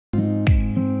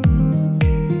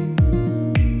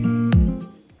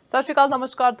सत श्री अकाल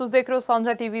नमस्कार तुसीं देख रहे हो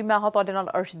सांझा टीवी मैं हाँ तुहाडे नाल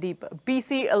अर्शदीप।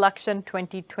 BC इलैक्शन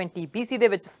 2020 BC दे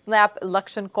विच स्नैप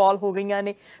इलैक्शन कॉल हो गई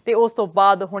ने ते उस तो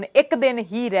बाद हुण एक दिन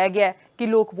ही रह गया कि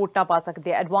लोग वोटां पा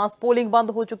सकते हैं। एडवांस पोलिंग बंद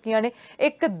हो चुकी ने।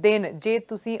 एक दिन जे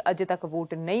तुसीं अजे तक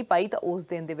वोट नहीं पाई तो उस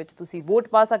दिन दे विच तुसीं वोट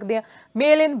पा सकते हैं।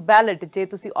 मेल इन बैलेट जे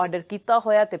तुसीं ऑर्डर किया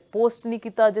होया ते पोस्ट नहीं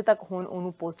किया अजे तक हुण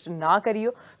उहनूं पोस्ट ना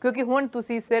करियो क्योंकि हुण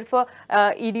तुसीं सिर्फ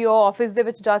EDO ऑफिस दे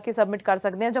विच जाके सबमिट कर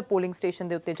सकते हैं जां पोलिंग स्टेशन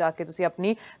दे उत्ते जाके तुसीं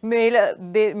अपनी मेल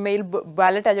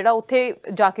बैलेट है जिहड़ा उत्थे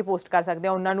जाके पोस्ट कर सकते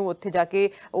हैं। उन्होंने उत्थे जाके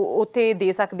उत्थे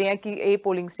दे सकते हैं कि ये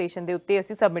पोलिंग स्टेशन के उत्ते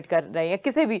असीं सबमिट कर रहे हैं।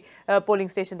 किसी भी पोलिंग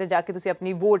स्टेशन ते जाके तुसीं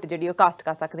अपनी वोट जिहड़ी कास्ट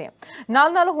कर सकते हैं।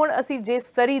 नाल नाल हुण असीं जे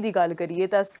सरी की गल करिए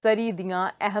तो सरी दियां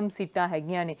अहम सीटां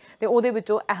हैगियां ने ते उहदे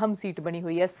विचों अहम सीट बनी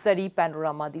हुई है सरी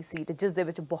पैनोरामा की सीट जिस दे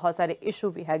विच बहुत सारे इशू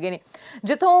भी हैगे ने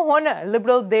जिथों हुण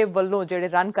लिबरल दे वल्लों जिहड़े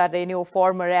रन कर रहे ने वो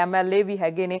फॉर्मर MLA भी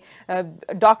हैगे ने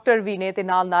डॉक्टर भी ने ते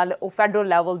नाल नाल वो फैडरल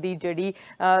लैवल की जिहड़ी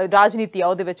राजनीति आ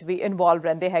उहदे विच भी इनवॉल्व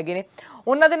रहिंदे हैगे ने।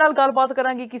 उन्हां दे नाल गलबात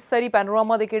करांगे कि सरी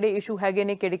पैनोरामा दे किहड़े इशू हैगे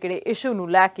ने किहड़े इशू नूं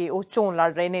लैके वो चोण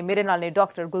लड़ रहे ने। मेरे नाल ने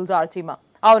डॉक्टर गुलजार चीमा।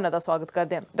 आओ उन्हां दा स्वागत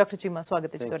करदे हां। डॉक्टर चीमा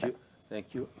स्वागत है तुहाडा।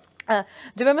 Thank you.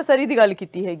 जिवें मैं सरी की गल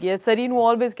की हैगी सरी नूं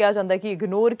ऑलवेज कहा जाता है कि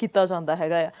इग्नोर किया जाता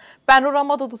है।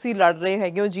 पैनोरामा तो तुसीं लड़ रहे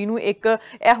हैगे हो जिन्हों एक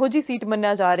इहो जी सीट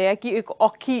मन्निया जा रहा है कि एक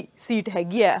औखी सीट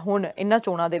हैगी है हुण इन्हां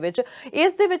चोणां दे विच।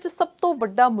 इस दे विच सब तो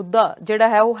वड्डा मुद्दा जिहड़ा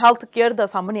है वो हैल्थ केयर दा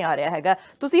सामने आ रहा है।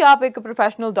 तुसीं आप एक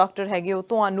प्रोफैशनल डॉक्टर हैगे हो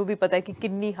तुहानूं भी पता है कि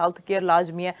किन्नी हैल्थ केयर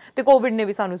लाजमी है ते कोविड ने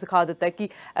भी सानूं सिखा दिता है कि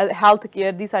हैल्थ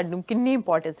केयर दी सानूं किन्नी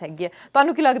इंपॉर्टेंस हैगी है।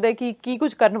 तुहानूं की लगदा है कि की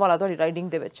कुछ करन वाला तुहाडी राइडिंग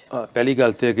दे विच? पहली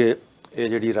गल ते कि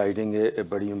ये जी राइडिंग है ये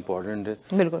बड़ी इंपॉर्टेंट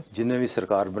है। बिल्कुल जिन्हें भी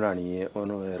सरकार बनानी है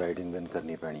उन्होंने राइडिंग विन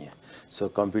करनी पैनी है। सो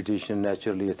कंपीटीशन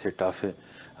नैचुरली इत्थे टफ है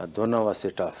दोनों वास्ते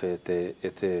टफ है तो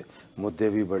इत्थे मुद्दे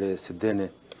भी बड़े सीधे ने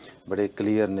बड़े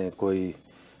क्लीयर ने कोई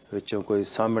विचों कोई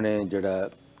सामने जड़ा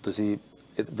तुसी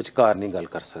विचकार नहीं गल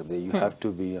कर सकते। यू हैव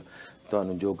टू बी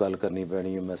तुहानूं जो गल करनी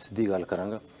पैनी है मैं सीधी गल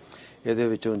करांगा। ਇਹਦੇ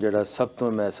ਵਿੱਚੋਂ ਜਿਹੜਾ ਸਭ ਤੋਂ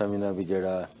ਮੈਂ ਸਮਝਣਾ ਵੀ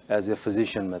ਜਿਹੜਾ ਐਜ਼ ਅ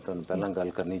ਫਿਜ਼ੀਸ਼ੀਅਨ ਮੈਂ ਤੁਹਾਨੂੰ ਪਹਿਲਾਂ ਗੱਲ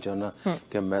ਕਰਨੀ ਚਾਹੁੰਦਾ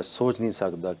ਕਿ ਮੈਂ ਸੋਚ ਨਹੀਂ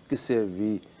ਸਕਦਾ ਕਿਸੇ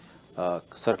ਵੀ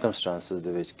ਸਰਕਮਸਟੈਂਸਸ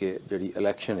ਦੇ ਵਿੱਚ ਕਿ ਜਿਹੜੀ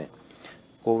ਇਲੈਕਸ਼ਨ ਹੈ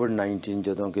ਕੋਵਿਡ-19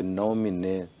 ਜਦੋਂ ਕਿ 9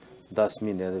 ਮਹੀਨੇ 10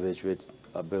 ਮਹੀਨਿਆਂ ਦੇ ਵਿੱਚ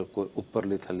ਬਿਲਕੁਲ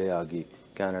ਉੱਪਰਲੇ ਥੱਲੇ ਆ ਗਈ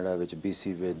ਕੈਨੇਡਾ ਵਿੱਚ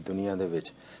BC ਵਿੱਚ ਦੁਨੀਆ ਦੇ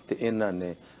ਵਿੱਚ ਤੇ ਇਹਨਾਂ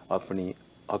ਨੇ ਆਪਣੀ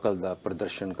ਅਕਲ ਦਾ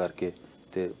ਪ੍ਰਦਰਸ਼ਨ ਕਰਕੇ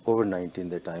ਤੇ ਕੋਵਿਡ-19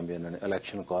 ਦੇ ਟਾਈਮ ਵੀ ਇਹਨਾਂ ਨੇ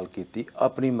ਇਲੈਕਸ਼ਨ ਕਾਲ ਕੀਤੀ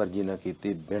ਆਪਣੀ ਮਰਜ਼ੀ ਨਾਲ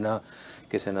ਕੀਤੀ ਬਿਨਾਂ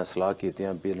ਕਿਸੇ ਨਾਲ ਸਲਾਹ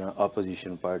ਕੀਤਿਆਂ ਬਿਨਾਂ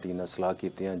ਆਪੋਜੀਸ਼ਨ ਪਾਰਟੀ ਨਾਲ ਸਲਾਹ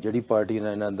ਕੀਤਿਆਂ ਜਿਹੜੀ ਪਾਰਟੀ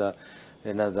ਨਾਲ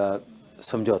ਇਹਨਾਂ ਦਾ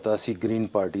ਸਮਝੌਤਾ ਸੀ ਗ੍ਰੀਨ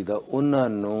ਪਾਰਟੀ ਦਾ ਉਹਨਾਂ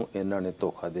ਨੂੰ ਇਹਨਾਂ ਨੇ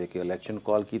ਧੋਖਾ ਦੇ ਕੇ ਇਲੈਕਸ਼ਨ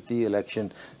ਕਾਲ ਕੀਤੀ। ਇਲੈਕਸ਼ਨ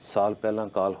ਸਾਲ ਪਹਿਲਾਂ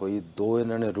ਕਾਲ ਹੋਈ ਦੋ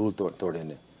ਇਹਨਾਂ ਨੇ ਰੂਲ ਤੋੜੇ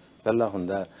ਨੇ। ਪਹਿਲਾ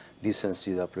ਹੁੰਦਾ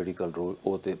ਡੀਸੈਂਸੀ ਦਾ ਪੋਲੀਟੀਕਲ ਰੂਲ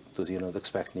ਉਹ ਤੇ ਤੁਸੀਂ ਇਹਨਾਂ ਤੋਂ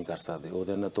ਐਕਸਪੈਕਟ ਨਹੀਂ ਕਰ ਸਕਦੇ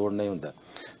ਉਹਦੇ ਨਾਲ ਤੋੜਨਾ ਹੀ ਹੁੰਦਾ।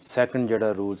 ਸੈਕੰਡ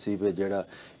ਜਿਹੜਾ ਰੂਲ ਸੀ ਵੀ ਜਿਹੜਾ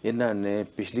ਇਹਨਾਂ ਨੇ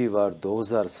ਪਿਛਲੀ ਵਾਰ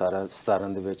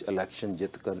 2017 ਦੇ ਵਿੱਚ ਇਲੈਕਸ਼ਨ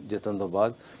ਜਿੱਤਣ ਤੋਂ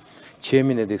ਬਾਅਦ 6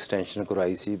 ਮਹੀਨੇ ਦੀ ਐਕਸਟੈਂਸ਼ਨ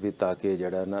ਕਰਵਾਈ ਸੀ ਵੀ ਤਾਂ ਕਿ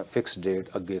ਜਿਹੜਾ ਨਾ ਫਿਕਸ ਡੇਟ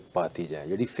ਅੱਗੇ ਪਾਤੀ ਜਾਏ।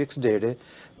 ਜਿਹੜੀ ਫਿਕਸ ਡੇਟ ਹੈ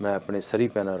ਮੈਂ ਆਪਣੇ ਸਰੀ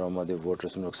ਪੈਨੋਰਾਮਾ ਦੇ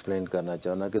ਵੋਟਰਸ ਨੂੰ ਐਕਸਪਲੇਨ ਕਰਨਾ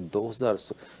ਚਾਹੁੰਦਾ ਕਿ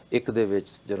 2001 ਦੇ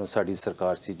ਵਿੱਚ ਜਦੋਂ ਸਾਡੀ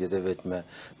ਸਰਕਾਰ ਸੀ ਜਿਹਦੇ ਵਿੱਚ ਮੈਂ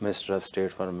minister of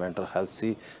state for mental health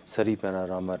C Surrey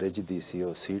panorama ਰਿਜ ਦੀ ਸੀ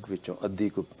ਉਹ ਸੀਟ ਵਿੱਚੋਂ ਅੱਧੀ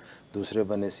ਕੁ ਦੂਸਰੇ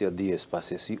ਬੰਨੇ ਸੀ ਅੱਧੀ ਇਸ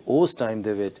ਪਾਸੇ ਸੀ। ਉਸ ਟਾਈਮ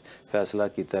ਦੇ ਵਿੱਚ ਫੈਸਲਾ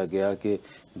ਕੀਤਾ ਗਿਆ ਕਿ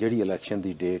ਜਿਹੜੀ ਇਲੈਕਸ਼ਨ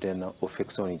ਦੀ ਡੇਟ ਹੈ ਨਾ ਉਹ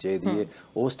ਫਿਕਸ ਹੋਣੀ ਚਾਹੀਦੀ ਹੈ।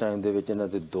 ਉਸ ਟਾਈਮ ਦੇ ਵਿੱਚ ਇਹਨਾਂ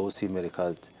ਦੇ ਦੋ ਸੀ ਮੇਰੇ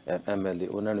ਖਿਆਲ MLA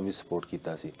ਉਹਨਾਂ ਨੇ ਵੀ ਸਪੋਰਟ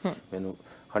ਕੀਤਾ ਸੀ। ਮੈਨੂੰ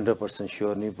 100%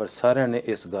 श्योर नहीं पर सारे ने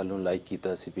इस गल लाइक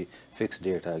किया भी फिक्स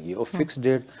डेट आ गई। वो फिक्स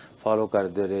डेट फॉलो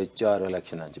करते रहे 4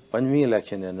 इलैक्शनों पंजवीं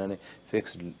इलैक्शन इन्होंने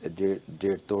फिक्स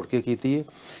डेट तोड़ के की है।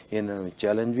 इन्होंने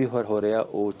चैलेंज भी हो रहा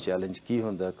वो चैलेंज की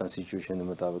होंगे कॉन्स्टिट्यूशन के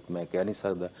मुताबिक मैं कह नहीं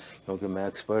सकता क्योंकि मैं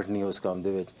एक्सपर्ट नहीं उस काम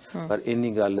के पर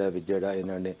इन्नी गल है भी जोड़ा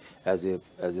इन्होंने एज ए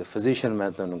फिजिशियन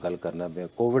मैं तुहानूं गल करना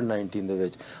पे कोविड-19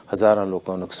 के हज़ारों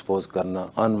लोगों को एक्सपोज करना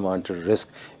अनवांटेड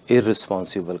रिस्क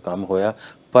इररिस्पॉन्सिबल काम होया।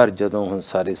 पर जदों हुण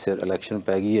सारे सिर इलैक्शन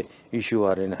पै गई है इशू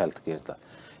आ रहे हैं हैल्थ केयर का।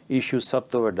 इशू सब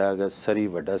तो वड्डा है सरी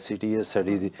वड्डा सिटी है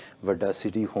सरी दी वड्डा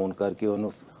सिटी होने करके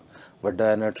उन्होंने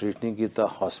वड्डा इन्हां ट्रीट नहीं किया।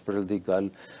 हॉस्पिटल की गल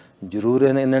जरूर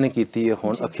इन्होंने की है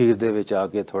हुण अखीर दे विच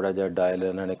आके थोड़ा जिहा डायल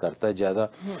इन्होंने करता ज़्यादा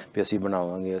भी असीं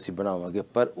बनावांगे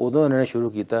पर उदों इन्होंने शुरू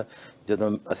किया जदों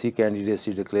असी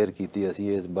कैंडीडेसी डिकलेयर की असी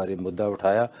इस बारे मुद्दा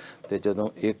उठाया तो जदों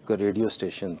एक रेडियो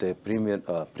स्टेशन ते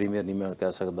प्रीमियर नहीं मैं कह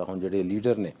सकता हूँ जोड़े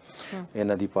लीडर ने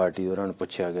इन्हां दी पार्टी उन्होंने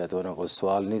पूछा गया तो उन्होंने कोई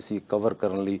सवाल नहीं सी कवर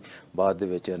करने लई बाद दे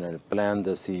विच इन्होंने प्लान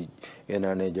दसी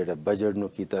इन्होंने जोड़े बजट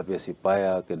नूं कीता भी असी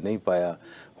पाया कि नहीं पाया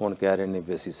हुण कह रहे हैं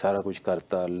भी असी सारा कुछ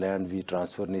करता लैंड भी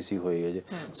ट्रांसफर नहीं सी होई अजे।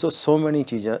 सो मैनी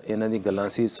चीज़ां इन्हां दी गल्लां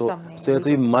सी। सो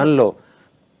तुसीं मान लो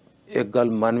एक गल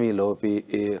मन भी लो भी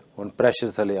ये हुण प्रैशर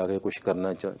थले आके कुछ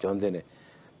करना चाहते हैं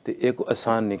तो एक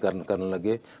आसान नहीं करन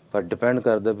लगे पर डिपेंड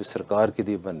करता भी सरकार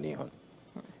किहदी बननी हुण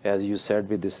as you said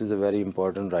we this is a very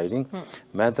important riding.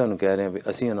 ਮੈਂ ਤੁਹਾਨੂੰ ਕਹਿ ਰਿਹਾ ਵੀ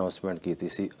ਅਸੀਂ ਅਨਾਉਂਸਮੈਂਟ ਕੀਤੀ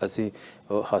ਸੀ ਅਸੀਂ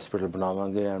ਹਸਪੀਟਲ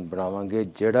ਬਣਾਵਾਂਗੇ ਐਂਡ ਬਣਾਵਾਂਗੇ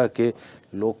ਜਿਹੜਾ ਕਿ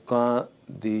ਲੋਕਾਂ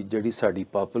ਦੀ ਜਿਹੜੀ ਸਾਡੀ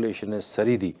ਪਾਪੂਲੇਸ਼ਨ ਹੈ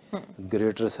ਸਰੀ ਦੀ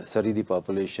ਗ੍ਰੇਟਰ ਸਰੀ ਦੀ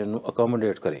ਪਾਪੂਲੇਸ਼ਨ ਨੂੰ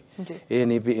ਅਕੋਮੋਡੇਟ ਕਰੇ। ਇਹ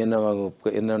ਨਹੀਂ ਵੀ ਇਹਨਾਂ ਵਾਂਗੂ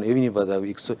ਇਹਨਾਂ ਨੂੰ ਇਹ ਵੀ ਨਹੀਂ ਪਤਾ ਵੀ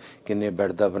 100 ਕਿੰਨੇ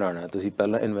ਬੈੱਡ ਦਾ ਬਣਾਉਣਾ। ਤੁਸੀਂ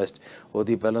ਪਹਿਲਾਂ ਇਨਵੈਸਟ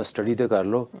ਉਹਦੀ ਪਹਿਲਾਂ ਸਟੱਡੀ ਤੇ ਕਰ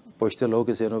ਲਓ, ਪੁੱਛ ਤੇ ਲਓ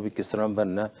ਕਿਸੇ ਨੂੰ ਵੀ ਕਿਸ ਤਰ੍ਹਾਂ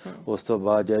ਬਣਨਾ। ਉਸ ਤੋਂ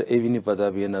ਬਾਅਦ ਜਿਹੜਾ ਇਹ ਵੀ ਨਹੀਂ ਪਤਾ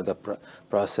ਵੀ ਇਹਨਾਂ ਦਾ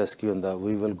ਪ੍ਰੋਸੈਸ ਕੀ ਹੁੰਦਾ।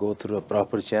 We will go through a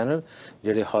proper channel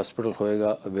ਜਿਹੜੇ ਹਸਪੀਟਲ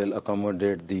ਹੋਏਗਾ will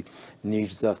accommodate the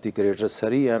needs of the greater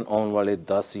Surrey and ਆਉਣ ਵਾਲੇ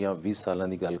 10 ਜਾਂ 20 ਸਾਲਾਂ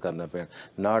ਦੀ ਗੱਲ ਕਰਨਾ ਪੈਣ,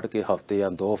 ਨਾਟ ਕਿ ਹਫ਼ਤੇ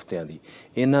ਜਾਂ 2 ਹਫ਼ਤਿਆਂ ਦੀ।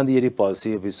 ਇਹਨਾਂ ਦੀ ਜਿਹੜੀ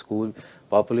ਪਾਲਿਸੀ ਹੈ ਵੀ ਸਕੂਲ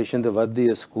ਪਾਪੂਲੇਸ਼ਨ ਤਾਂ ਵੱਧਦੀ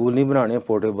ਹੈ, ਸਕੂਲ ਨਹੀਂ ਬਣਾਉਣੇ,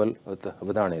 ਪੋਰਟੇਬਲ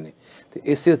ਵਧਾਉਣੇ ਨੇ। ਤੇ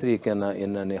ਇਸੇ ਤਰੀਕੇ ਨਾਲ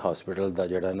ਇਹਨਾਂ ਨੇ ਹਸਪੀਟਲ ਦਾ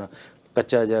ਜਿਹੜਾ ਨਾ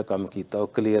ਕੱਚਾ ਜਿਹਾ ਕੰਮ ਕੀਤਾ ਉਹ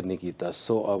ਕਲੀਅਰ ਨਹੀਂ ਕੀਤਾ।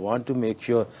 ਸੋ I want to make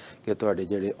sure ਕਿ ਤੁਹਾਡੇ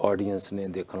ਜਿਹੜੇ ਆਡੀਅנס ਨੇ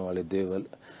ਦੇਖਣ ਵਾਲੇ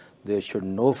ਦੇ should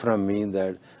no firm me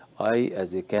that I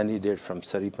as a candidate from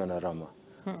Surrey-Panorama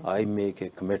I make a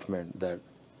commitment that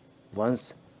once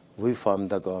we form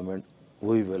the government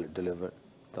we will deliver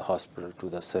the hospital to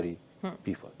the Surrey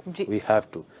people. We have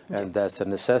to, and that's a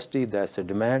necessity, that's a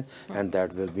demand, and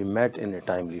that will be met in a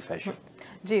timely fashion.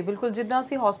 ਜੀ ਬਿਲਕੁਲ, ਜਿੱਦਾਂ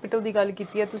ਅਸੀਂ hospital ਦੀ ਗੱਲ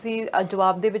ਕੀਤੀ ਹੈ ਤੁਸੀਂ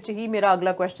ਜਵਾਬ ਦੇ ਵਿੱਚ ਹੀ ਮੇਰਾ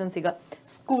ਅਗਲਾ ਕੁਐਸਚਨ ਸੀਗਾ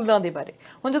ਸਕੂਲਾਂ ਦੇ ਬਾਰੇ।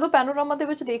 ਹੁਣ ਜਦੋਂ ਪੈਨੋਰਾਮਾ ਦੇ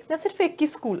ਵਿੱਚ ਦੇਖਦੇ ਹਾਂ ਸਿਰਫ ਇੱਕ ਹੀ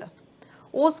ਸਕੂਲ ਹੈ,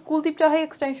 ਉਸ ਸਕੂਲ ਦੀ ਚਾਹੇ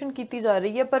ਐਕਸਟੈਂਸ਼ਨ ਕੀਤੀ ਜਾ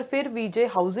ਰਹੀ ਹੈ ਪਰ ਫਿਰ ਵੀ ਜੇ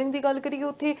ਹਾਊਸਿੰਗ ਦੀ ਗੱਲ ਕਰੀਏ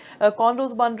ਉੱਥੇ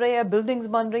ਕੌਂਡੋਜ਼ ਬਣ ਰਹੇ ਆ, ਬਿਲਡਿੰਗਸ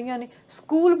ਬਣ ਰਹੀਆਂ ਨੇ,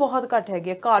 ਸਕੂਲ ਬਹੁਤ ਘੱਟ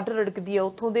ਹੈਗੇ, ਘਾਟ ਰੜਕਦੀ ਹੈ।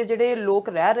 ਉੱਥੋਂ ਦੇ ਜਿਹੜੇ ਲੋਕ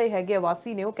ਰਹਿ ਰਹੇ ਹੈਗੇ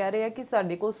ਵਾਸੀ ਨੇ ਉਹ ਕਹਿ ਰਹੇ ਆ ਕਿ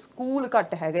ਸਾਡੇ ਕੋਲ ਸਕੂਲ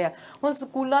ਘੱਟ ਹੈਗੇ ਆ। ਹੁਣ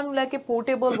ਸਕੂਲਾਂ ਨੂੰ ਲੈ ਕੇ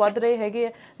ਪੋਰਟੇਬਲ ਵੱਧ ਰਹੇ ਹੈਗੇ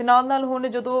ਆ ਤੇ ਨਾਲ ਨਾਲ ਹੁਣ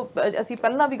ਜਦੋਂ ਅਸੀਂ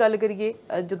ਪਹਿਲਾਂ ਵੀ ਗੱਲ ਕਰੀਏ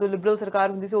ਜਦੋਂ ਲਿਬਰਲ ਸਰਕਾਰ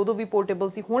ਹੁੰਦੀ ਸੀ ਉਦੋਂ ਵੀ ਪੋਰਟੇਬਲ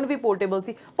ਸੀ, ਹੁਣ ਵੀ ਪੋਰਟੇਬਲ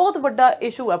ਸੀ। ਬਹੁਤ ਵੱਡਾ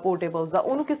ਇਸ਼ੂ ਹੈ ਪੋਰਟੇਬਲਸ ਦਾ,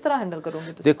 ਉਹਨੂੰ ਕਿਸ ਤਰ੍ਹਾਂ ਹੈਂਡਲ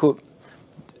ਕਰੋਗੇ ਤੁਸੀਂ? ਦੇਖੋ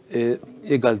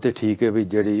ਇਹ ਗੱਲ ਤੇ ਠੀਕ ਹੈ ਵੀ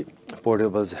ਜਿਹੜੀ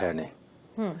ਪੋਰਟੇਬਲਸ ਹੈ ਨੇ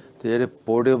ਤੇ ਜਿਹੜੇ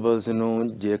ਪੋਰਟੇਬਲਸ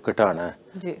ਨੂੰ ਜੇ ਘਟਾਣਾ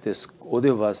ਤੇ ਉਹਦੇ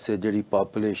ਵਾਸਤੇ ਜਿਹੜੀ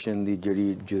ਪਾਪੂਲੇਸ਼ਨ ਦੀ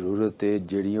ਜਿਹੜੀ ਜ਼ਰੂਰਤ ਹੈ,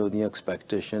 ਜਿਹੜੀਆਂ ਉਹਦੀਆਂ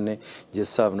ਐਕਸਪੈਕਟੇਸ਼ਨ ਨੇ, ਜਿਸ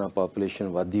ਹਿਸਾਬ ਨਾਲ ਪਾਪੂਲੇਸ਼ਨ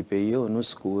ਵੱਧਦੀ ਪਈ ਹੈ ਉਹਨੂੰ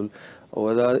ਸਕੂਲ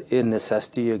ਉਹਦਾ ਇਹ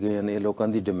ਨੈਸੈਸਿਟੀ ਅਗੇਨ ਇਹ ਲੋਕਾਂ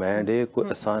ਦੀ ਡਿਮਾਂਡ ਹੈ, ਕੋਈ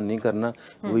ਆਸਾਨ ਨਹੀਂ ਕਰਨਾ।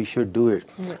 We should do it.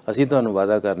 ਅਸੀਂ ਤੁਹਾਨੂੰ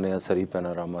ਵਾਅਦਾ ਕਰਨੇ ਆ ਸਰੀ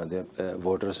ਪੈਨੋਰਾਮਾ ਦੇ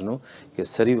ਵੋਟਰਸ ਨੂੰ ਕਿ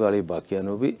ਸਰੀ ਵਾਲੇ ਬਾਕੀਆਂ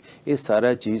ਨੂੰ ਵੀ ਇਹ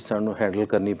ਸਾਰਾ ਚੀਜ਼ ਸਾਨੂੰ ਹੈਂਡਲ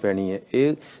ਕਰਨੀ ਪੈਣੀ ਹੈ।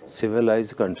 ਇਹ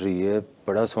ਸਿਵਲਾਈਜ਼ ਕੰਟਰੀ ਹੈ,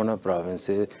 ਬੜਾ ਸੋਹਣਾ ਪ੍ਰੋਵਿੰਸ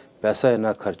ਹੈ, ਪੈਸਾ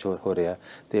ਇੰਨਾ ਖਰਚ ਹੋ ਰਿਹਾ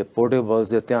ਤੇ ਪੋਰਟੇਬਲਸ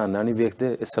ਦੇ ਧਿਆਨ ਨਾਲ ਨਹੀਂ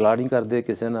ਵੇਖਦੇ, ਇਹ ਸਲਾਹ ਨਹੀਂ ਕਰਦੇ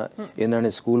ਕਿਸੇ ਨਾਲ। ਇਹਨਾਂ ਨੇ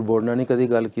ਸਕੂਲ ਬੋਰਡ ਨਾਲ ਨਹੀਂ ਕਦੀ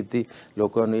ਗੱਲ ਕੀਤੀ,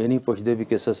 ਲੋਕਾਂ ਨੂੰ ਇਹ ਨਹੀਂ ਪੁੱਛਦੇ ਵੀ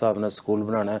ਕਿਸ ਹਿਸਾਬ ਨਾਲ ਸਕੂਲ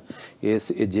ਬਣਾਉਣਾ।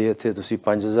 ਜੇ ਇੱਥੇ ਤੁਸੀਂ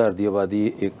 5000 ਦੀ ਆਬਾਦੀ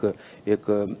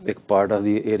ਇੱਕ part of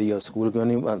the area school ਕਿਉਂ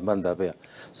ਨਹੀਂ ਬਣਦਾ ਪਿਆ?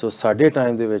 ਸੋ ਸਾਡੇ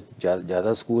ਟਾਈਮ ਦੇ ਵਿੱਚ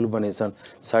ਜ਼ਿਆਦਾ ਸਕੂਲ ਬਣੇ ਸਨ,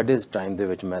 ਸਾਡੇ ਟਾਈਮ ਦੇ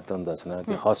ਵਿੱਚ ਮੈਂ ਤੁਹਾਨੂੰ ਦੱਸਣਾ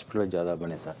ਕਿ ਹਸਪੀਟਲ ਜ਼ਿਆਦਾ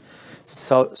ਬਣੇ ਸਨ।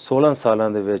 16 ਸਾਲਾਂ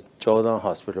ਦੇ ਵਿੱਚ 14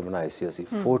 ਹਸਪੀਟਲ ਬਣਾਏ ਸੀ ਅਸੀਂ,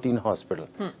 14 ਹਸਪੀਟਲ।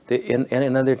 ਤੇ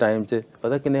ਇਹਨਾਂ ਦੇ ਟਾਈਮ 'ਚ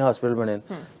ਪਤਾ ਕਿੰਨੇ ਹਸਪੀਟਲ ਬਣੇ?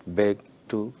 Big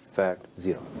to fat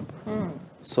zero.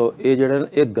 ਸੋ ਇਹ ਜਿਹੜਾ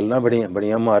ਇਹ ਗੱਲਾਂ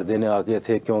ਬੜੀਆਂ ਮਾਰਦੇ ਨੇ ਆ ਕੇ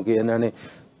ਇੱਥੇ, ਕਿਉਂਕਿ ਇਹਨਾਂ ਨੇ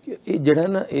ਇਹ ਜਿਹੜਾ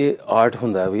ਨਾ ਇਹ ਆਰਟ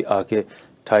ਹੁੰਦਾ ਵੀ ਆ ਕੇ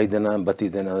 28 ਦਿਨਾਂ 32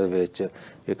 ਦਿਨਾਂ ਦੇ ਵਿੱਚ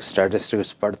ਇੱਕ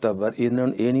ਸਟੈਟਿਸਟਿਕਸ ਪੜ੍ਹਤਾ, ਪਰ ਇਹਨਾਂ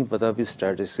ਨੂੰ ਇਹ ਨਹੀਂ ਪਤਾ ਵੀ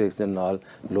ਸਟੈਟਿਸਟਿਕਸ ਦੇ ਨਾਲ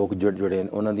ਲੋਕ ਜੁੜੇ ਨੇ,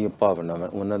 ਉਹਨਾਂ ਦੀਆਂ ਭਾਵਨਾਵਾਂ,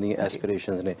 ਉਹਨਾਂ ਦੀਆਂ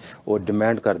ਐਸਪੀਰੇਸ਼ਨਸ ਨੇ, ਉਹ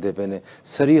ਡਿਮਾਂਡ ਕਰਦੇ ਪਏ ਨੇ।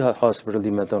 ਸਰੀ ਹਸਪੀਟਲ ਦੀ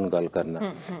ਮੈਂ ਤੁਹਾਨੂੰ ਗੱਲ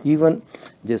ਕਰਨਾ, ਈਵਨ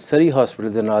ਜੇ ਸਰੀ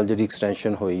ਹਸਪੀਟਲ ਦੇ ਨਾਲ ਜਿਹੜੀ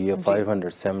ਐਕਸਟੈਂਸ਼ਨ ਹੋਈ ਹੈ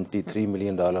 $573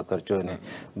 ਮਿਲੀਅਨ ਖਰਚ ਹੋਏ ਨੇ,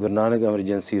 ਗੁਰੂ ਨਾਨਕ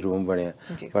ਐਮਰਜੈਂਸੀ ਰੂਮ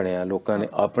ਬਣਿਆ, ਲੋਕਾਂ ਨੇ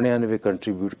ਆਪਣਿਆਂ ਨੇ ਵੀ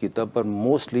ਕੰਟਰੀਬਿਊਟ ਕੀਤਾ ਪਰ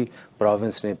ਮੋਸਟਲੀ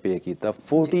ਪ੍ਰੋਵਿੰਸ ਨੇ ਪੇ ਕੀਤਾ।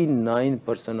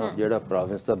 49% ਆਫ ਜਿਹੜਾ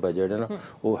ਪ੍ਰੋਵਿੰਸ ਦਾ ਬਜਟ ਹੈ ਨਾ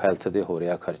ਉਹ ਹੈਲਥ ਦੇ ਹੋ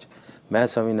ਰਿਹਾ ਖਰਚ। ਮੈਂ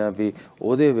ਸਮਝਦਾ ਵੀ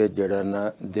ਉਹਦੇ ਵਿੱਚ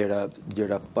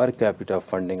ਜਿਹੜਾ ਪਰ ਕੈਪੀਟਾ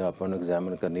ਫੰਡਿੰਗ ਆਪਾਂ ਨੂੰ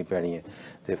ਐਗਜ਼ਾਮਿਨ ਕਰਨੀ ਪੈਣੀ ਹੈ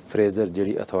ਤੇ ਫਰੇਜ਼ਰ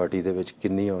ਜਿਹੜੀ ਅਥਾਰਟੀ ਦੇ ਵਿੱਚ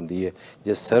ਕਿੰਨੀ ਆਉਂਦੀ ਹੈ।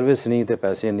 ਜੇ ਸਰਵਿਸ ਨਹੀਂ ਤੇ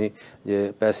ਪੈਸੇ ਨਹੀਂ,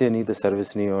 ਜੇ ਪੈਸੇ ਨਹੀਂ ਤੇ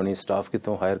ਸਰਵਿਸ ਨਹੀਂ ਆਉਣੀ, ਸਟਾਫ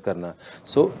ਕਿੱਥੋਂ ਹਾਇਰ ਕਰਨਾ?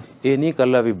 ਸੋ ਇਹ ਨਹੀਂ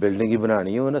ਇਕੱਲਾ ਵੀ ਬਿਲਡਿੰਗ ਹੀ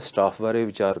ਬਣਾਉਣੀ ਹੈ, ਉਹਨਾਂ ਸਟਾਫ ਬਾਰੇ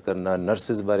ਵਿਚਾਰ ਕਰਨਾ,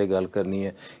 ਨਰਸਿਸ ਬਾਰੇ ਗੱਲ ਕਰਨੀ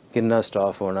ਹੈ, ਕਿੰਨਾ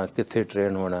ਸਟਾਫ ਹੋਣਾ, ਕਿੱਥੇ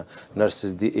ਟ੍ਰੇਨ ਹੋਣਾ,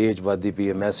 ਨਰਸਿਸ ਦੀ ਏਜ ਵੱਧਦੀ ਪਈ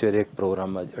ਹੈ। ਮੈਂ ਸਵੇਰੇ ਇੱਕ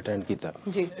ਪ੍ਰੋਗਰਾਮ ਅਟੈਂਡ ਕੀਤਾ,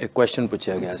 ਇੱਕ ਕੁਐਸਚਨ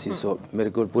ਪੁੱਛਿਆ ਗਿਆ ਸੀ, ਸੋ ਮੇਰੇ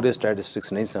ਕੋਲ ਪੂਰੇ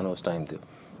ਸਟੈਟਿਸਟਿਕਸ ਨਹੀਂ ਸਨ ਉਸ ਟਾਈਮ 'ਤੇ,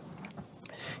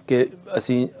 ਕਿ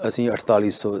ਅਸੀਂ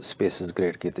 4800 ਸਪੇਸਿਸ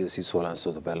ਕ੍ਰੀਏਟ ਕੀਤੇ ਸੀ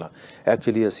 1600 ਤੋਂ ਪਹਿਲਾਂ।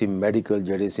 ਐਕਚੁਅਲੀ ਅਸੀਂ ਮੈਡੀਕਲ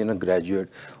ਜਿਹੜੇ ਸੀ ਨਾ ਗ੍ਰੈਜੂਏਟ,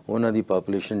 ਉਹਨਾਂ ਦੀ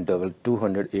ਪਾਪੂਲੇਸ਼ਨ ਡਬਲ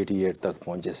 288 ਤੱਕ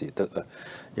ਪਹੁੰਚੇ ਸੀ।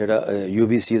 ਜਿਹੜਾ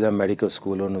UBC ਦਾ ਮੈਡੀਕਲ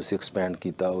ਸਕੂਲ ਉਹਨੂੰ ਅਸੀਂ ਐਕਸਪੈਂਡ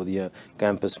ਕੀਤਾ, ਉਹਦੀਆਂ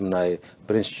ਕੈਂਪਸ ਬਣਾਏ,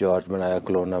 ਪ੍ਰਿੰਸ ਜਾਰਜ ਬਣਾਇਆ,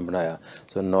 ਕਲੋਨਾ ਬਣਾਇਆ,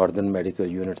 ਸੋ ਨਾਰਦਰਨ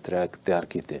ਮੈਡੀਕਲ ਯੂਨਿਟ ਤਿਆਰ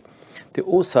ਕੀਤੇ। ਤੇ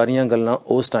ਉਹ ਸਾਰੀਆਂ ਗੱਲਾਂ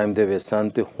ਉਸ ਟਾਈਮ ਦੇ ਵਿੱਚ ਸਨ।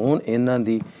 ਤੇ ਹੁਣ ਇਹਨਾਂ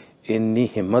ਦੀ ਇੰਨੀ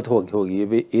ਹਿੰਮਤ ਹੋ ਗਈ ਹੈ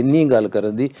ਵੀ ਇੰਨੀ ਗੱਲ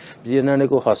ਕਰਨ ਦੀ ਵੀ ਇਹਨਾਂ ਨੇ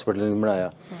ਕੋਈ ਹਸਪੀਟਲ ਨਹੀਂ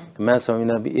ਬਣਾਇਆ। ਮੈਂ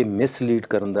ਸਮਝਦਾ ਵੀ ਇਹ ਮਿਸਲੀਡ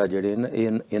ਕਰਨ ਦਾ ਜਿਹੜੇ ਨਾ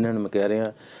ਇਹਨਾਂ ਨੂੰ ਮੈਂ ਕਹਿ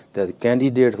ਰਿਹਾ that the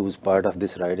candidate who is part of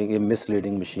this riding ਇਹ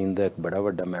ਮਿਸਲੀਡਿੰਗ ਮਸ਼ੀਨ ਦਾ ਇੱਕ ਬੜਾ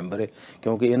ਵੱਡਾ ਮੈਂਬਰ ਹੈ,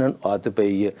 ਕਿਉਂਕਿ ਇਹਨਾਂ ਨੂੰ ਆਦਤ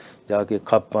ਪਈ ਹੈ ਜਾ ਕੇ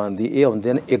ਖੱਪ ਪਾਉਣ ਦੀ। ਇਹ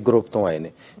ਆਉਂਦੇ ਨੇ ਇੱਕ ਗਰੁੱਪ ਤੋਂ ਆਏ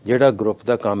ਨੇ, ਜਿਹੜਾ ਗਰੁੱਪ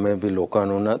ਦਾ ਕੰਮ ਹੈ ਵੀ ਲੋਕਾਂ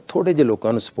ਨੂੰ ਨਾ ਥੋੜ੍ਹੇ ਜਿਹੇ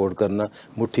ਲੋਕਾਂ ਨੂੰ ਸਪੋਰਟ ਕਰਨਾ,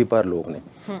 ਮੁੱਠੀ ਭਰ ਲੋਕ ਨੇ।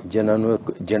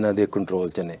 जिन्हां दे कंट्रोल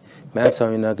च ने। मैं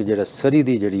समझना कि जिहड़ा सरी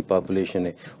दी जिहड़ी पापूलेशन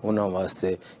है उन्हां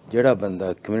वास्ते जिहड़ा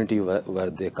बंदा कम्यूनिटी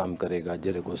वर्क दे काम करेगा,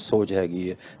 जिहदे कोल सोच हैगी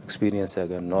है, एक्सपीरियंस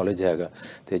हैगा, नॉलेज हैगा,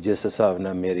 ते जिस हिसाब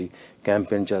नाल मेरी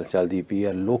कैंपेन चलदी पई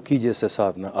है, लोकी जिस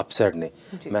हिसाब नाल अपसेट ने,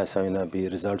 मैं समझना भी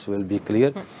रिजल्ट्स विल बी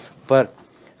क्लीयर। पर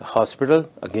hospital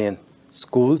again,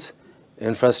 schools,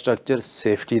 infrastructure,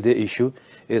 safety they issue,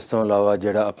 इस तो इलावा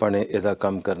जिहड़ा आपां ने इहदा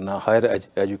काम करना, हायर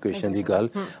एजुकेशन की गल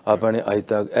आपां ने अज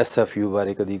तक SFU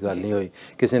बारे कदी गल नहीं होई,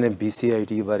 किसी ने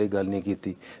BCIT बारे गल नहीं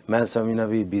की। मैं समझना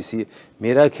भी BC,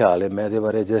 मेरा ख्याल है, मैं इहदे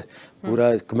बारे च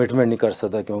पूरा कमिटमेंट नहीं कर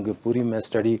सकता क्योंकि पूरी मैं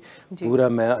स्टडी पूरा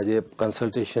मैं अजे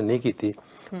कंसल्टेशन नहीं की,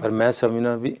 पर मैं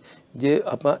समझना भी जे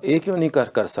आपां ये क्यों नहीं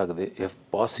कर सकते, इफ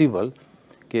पॉसीबल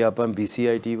कि आप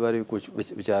BCIT बारे कुछ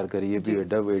विचार करिए भी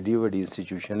एडा एडी वड्डी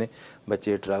इंस्टीट्यूशन है,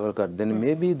 बच्चे ट्रैवल करते हैं,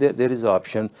 may be there is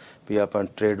option भी आप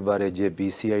ट्रेड बारे जे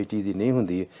BCIT दी नहीं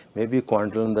होंदी है, मे बी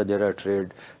क्वांटलन का जिहड़ा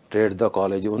ट्रेड दा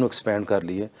कॉलेज उन्होंने एक्सपैंड कर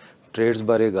लीए। ट्रेड्स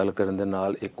बारे गल करन दे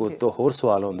नाल एक तो होर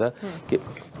सवाल होंदा कि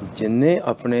जिन्ने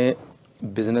अपने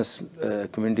बिजनेस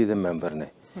कम्यूनिटी दे मैंबर ने,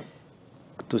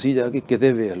 तुसी जाके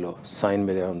किते वेख लो साइन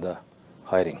मिलिया होंदा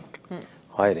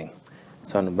हायरिंग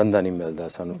सानू बंदा नहीं मिलता,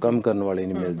 सानू कम करने वाले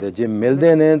नहीं मिलते, जे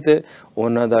मिलते ने तो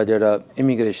उन्हों का जिहड़ा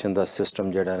इमीग्रेशन का सिस्टम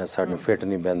जिहड़ा ना सानू फिट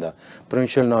नहीं बैठता,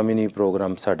 प्रोविंशियल नॉमिनी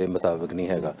प्रोग्राम साडे मुताबिक नहीं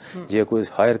हैगा, जे कोई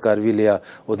हायर कर भी लिया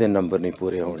उहदे नंबर नहीं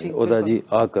पूरे होने, उहदा जी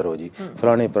आ करो जी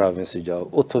फलाने प्रोविंस जाओ,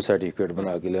 उत्थों सर्टिफिकेट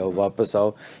बना के लियाओ, वापस आओ।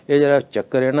 ये जिहड़ा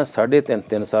चक्कर है ना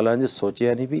 3.5 सालां च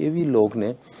सोचिया नहीं भी ये भी लोग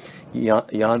ने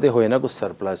यहाँ तो होए ना कुछ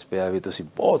सरप्लस पिया भी तुसी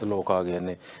बहुत लोग आ गए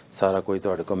ने, सारा कोई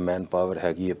तुहाडे कोल मैन पावर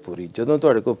हैगी है पूरी, जदों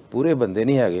तुहाडे कोल पूरे बंदे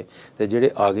नहीं हैगे ते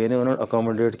जिहड़े आ गए ने उन्होंने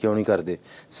अकोमोडेट क्यों नहीं करते।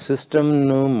 सिस्टम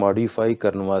नूं मॉडिफाई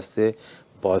करने वास्ते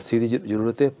पॉलिसी की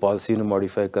जरूरत है, पॉलिसी नूं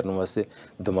मॉडिफाई करने वास्ते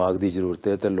दिमाग की जरूरत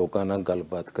है, तो लोगों नाल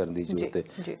गलबात करने की जरूरत है,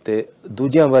 तो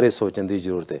दूजियां बारे सोचने की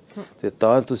जरूरत है, तो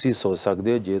तां तुसी सोच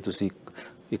सकते हो जे तुसी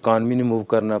इकानमी नूं मूव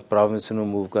करना, प्रोविंस नूं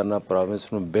मूव करना, प्रोविंस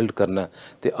नूं बिल्ड करना,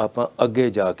 तो आपां अगे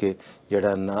जाके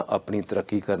जिहड़ा ना अपनी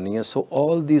तरक्की करनी है। So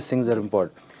all these things are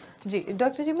important. Ji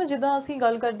doctor जी, मैं जिदा ਅਸੀਂ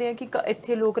ਗੱਲ ਕਰਦੇ ਹਾਂ ਕਿ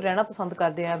ਇੱਥੇ ਲੋਕ ਰਹਿਣਾ ਪਸੰਦ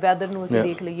ਕਰਦੇ ਆ, ਵੈਦਰ ਨੂੰ ਅਸੀਂ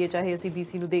ਦੇਖ ਲਈਏ, ਚਾਹੇ ਅਸੀਂ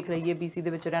BC ਨੂੰ ਦੇਖ ਲਈਏ, BC ਦੇ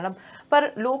ਵਿੱਚ ਰਹਿਣਾ, ਪਰ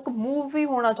ਲੋਕ ਮੂਵ ਵੀ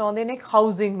ਹੋਣਾ ਚਾਹੁੰਦੇ ਨੇ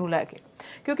ਹਾਊਸਿੰਗ ਨੂੰ ਲੈ ਕੇ,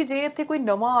 ਕਿਉਂਕਿ ਜੇ ਇੱਥੇ ਕੋਈ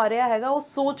ਨਵਾਂ ਆ ਰਿਹਾ ਹੈਗਾ ਉਹ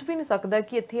ਸੋਚ ਵੀ ਨਹੀਂ ਸਕਦਾ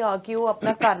ਕਿ ਇੱਥੇ ਆ ਕੇ ਉਹ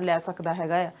ਆਪਣਾ ਘਰ ਲੈ ਸਕਦਾ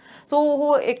ਹੈਗਾ ਆ। ਸੋ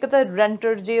ਉਹ ਇੱਕ ਤਾਂ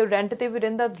ਰੈਂਟਰ, ਜੇ ਰੈਂਟ ਤੇ ਵੀ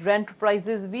ਰਹਿੰਦਾ, ਰੈਂਟ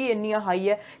ਪ੍ਰਾਈਸਿਸ ਵੀ ਇੰਨੀਆਂ ਹਾਈ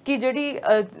ਹੈ ਕਿ ਜਿਹੜੀ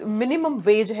ਮਿਨੀਮਮ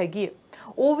ਵੇਜ ਹੈਗੀ ਹੈ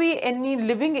ਉਹ ਵੀ ਇੰਨੀ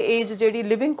ਲਿਵਿੰਗ ਏਜ ਜਿਹੜੀ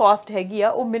ਲਿਵਿੰਗ ਕਾਸਟ ਹੈਗੀ ਆ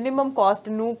ਉਹ ਮਿਨੀਮਮ ਕਾਸਟ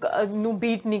ਨੂੰ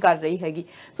ਬੀਟ ਨਹੀਂ ਕਰ ਰਹੀ ਹੈਗੀ।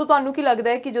 ਸੋ ਤੁਹਾਨੂੰ ਕੀ ਲੱਗਦਾ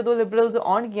ਹੈ ਕਿ ਜਦੋਂ ਲਿਬਰਲਸ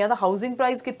ਆਉਣਗੀਆਂ ਤਾਂ ਹਾਊਸਿੰਗ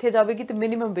ਪ੍ਰਾਈਸ ਕਿੱਥੇ ਜਾਵੇਗੀ ਤੇ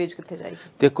ਮਿਨੀਮਮ ਵੇਜ ਕਿੱਥੇ ਜਾਏਗੀ?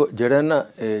 ਦੇਖੋ ਜਿਹੜਾ ਨਾ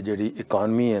ਜਿਹੜੀ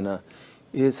ਇਕਾਨਮੀ ਹੈ ਨਾ,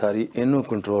 ਇਹ ਸਾਰੀ ਇਹਨੂੰ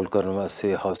ਕੰਟਰੋਲ ਕਰਨ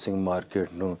ਵਾਸਤੇ ਹਾਊਸਿੰਗ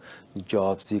ਮਾਰਕੀਟ ਨੂੰ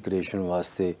ਜੌਬਸ ਦੀ ਕ੍ਰੀਏਸ਼ਨ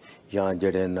ਵਾਸਤੇ ਜਾਂ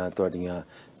ਜਿਹੜੇ ਨਾ ਤੁਹਾਡੀਆਂ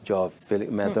जॉब फिल,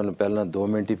 मैं तुहानूं पहलां 2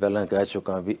 मिनट ही पहलां कह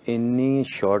चुका भी इन्नी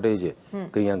शॉर्टेज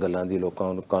कई गल्लां दी, लोकां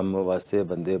नूं काम वास्ते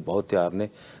बंदे बहुत तैयार ने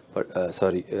पर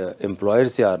सॉरी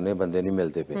एम्पलॉयर्स तैयार ने, बंदे नहीं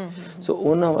मिलते पे। सो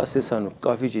उन्हां वास्ते सानूं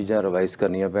काफ़ी चीज़ां रिवाइज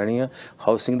करनियां पैणियां।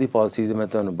 हाउसिंग दी पॉलिसी दी मैं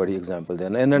तुहानूं बड़ी एग्जाम्पल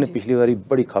देना, इन्हां ने पिछली बारी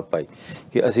बड़ी खप आई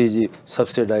कि असीं जी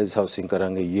सबसिडाइज हाउसिंग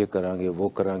करांगे, ये करांगे, वो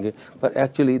करांगे, पर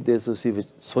एक्चुअली दे तुसीं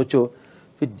सोचो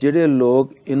कि जिहड़े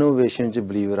लोग इनोवेशन च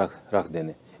बिलीव रखते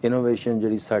हैं, इनोवेशन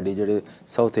जी साड़ी जो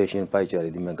साउथ एशियन भाईचारे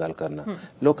की मैं गल करना,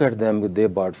 look at them they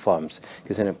bought farms,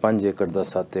 किसी ने 5 एकड़ का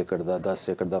 7 एकड़ का 10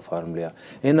 एकड़ का फार्म लिया,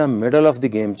 इन्हें मिडल ऑफ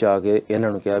द गेम च आके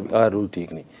इन्होंने कहा भी आह रूल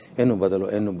ठीक नहीं,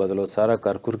 इनू बदलो सारा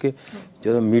कर के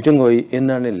जो मीटिंग हुई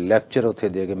इन्होंने लैक्चर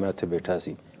उत्थे दे के, मैं उत्थे बैठा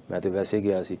सी, मैं तो वैसे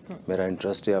गया सी, मेरा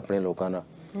इंटरस्ट है अपने लोगों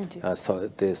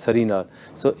नाल सरी नाल।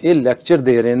 सो ये लैक्चर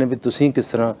दे रहे हैं भी तुसीं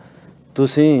किस तरह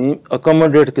तुसीं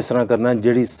अकोमोडेट किस तरह करना,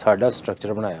 जिहड़ी साडा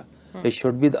स्ट्रक्चर बनाया it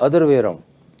should be the other way around।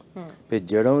 भी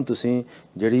ਜਿਹੜਾ ਤੁਸੀਂ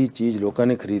ਜਿਹੜੀ ਚੀਜ਼ ਲੋਕਾਂ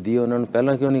ਨੇ ਖਰੀਦੀ ਹੈ ਉਹਨਾਂ ਨੂੰ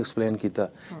ਪਹਿਲਾਂ ਕਿਉਂ ਨਹੀਂ ਐਕਸਪਲੇਨ ਕੀਤਾ?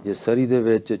 ਜੇ ਸਰੀ ਦੇ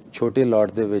ਵਿੱਚ ਛੋਟੇ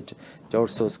ਲਾਟ ਦੇ ਵਿੱਚ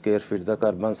 400 ਸਕੁਅਰ ਫੀਟ ਦਾ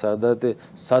ਘਰ ਬਣ ਸਕਦਾ ਤੇ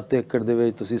 7 ਏਕੜ ਦੇ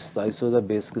ਵਿੱਚ ਤੁਸੀਂ 2700 ਦਾ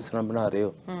ਬੇਸ ਕਿਸ ਤਰ੍ਹਾਂ ਬਣਾ ਰਹੇ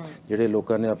ਹੋ? ਜਿਹੜੇ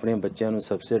ਲੋਕਾਂ ਨੇ ਆਪਣੇ ਬੱਚਿਆਂ ਨੂੰ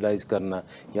ਸਬਸਿਡਾਈਜ਼ ਕਰਨਾ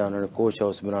ਜਾਂ ਉਹਨਾਂ ਨੇ ਕੋਚ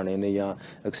ਹਾਊਸ ਬਣਾਉਣੇ ਨੇ ਜਾਂ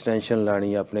ਐਕਸਟੈਂਸ਼ਨ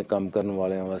ਲਾਣੀ ਆਪਣੇ ਕੰਮ ਕਰਨ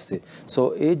ਵਾਲਿਆਂ ਵਾਸਤੇ।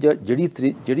 ਸੋ ਇਹ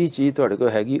ਜਿਹੜੀ ਚੀਜ਼ ਤੁਹਾਡੇ ਕੋਲ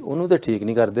ਹੈਗੀ ਉਹਨੂੰ ਤਾਂ ਠੀਕ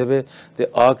ਨਹੀਂ ਕਰਦੇ ਪਏ ਤੇ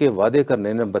ਆ ਕੇ ਵਾਅਦੇ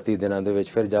ਕਰਨੇ ਨੇ 32 ਦਿਨਾਂ ਦੇ ਵਿੱਚ,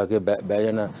 ਫਿਰ ਜਾ ਕੇ ਬਹਿ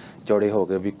ਜਾਣਾ ਚੌੜੇ ਹੋ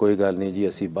ਕੇ ਵੀ ਕੋਈ ਗੱਲ ਨਹੀਂ ਜੀ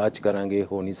ਅਸੀਂ ਬਾਅਦ 'ਚ ਕਰਾਂਗੇ,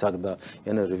 ਹੋ ਨਹੀਂ ਸਕਦਾ,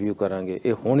 ਇਹਨੂੰ ਰਿਵਿਊ ਕਰਾਂਗੇ।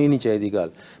 ਇਹ ਹੋਣੀ ਨਹੀਂ ਚਾਹੀਦੀ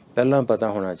ਗੱਲ, ਪਹਿਲਾਂ ਪਤਾ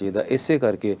ਹੋਣਾ ਚਾਹੀਦਾ। ਇਸੇ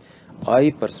ਕਰਕੇ I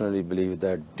personally believe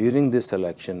that during this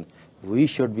election we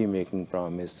should be making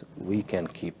promise we can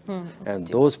keep, and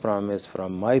those promise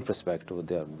from my perspective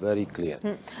they are very clear.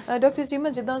 Doctor Cheema,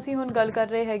 ਜਿੱਦਾਂ ਅਸੀਂ ਹੁਣ ਗੱਲ ਕਰ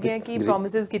ਰਹੇ ਹੈਗੇ ਆ ਕਿ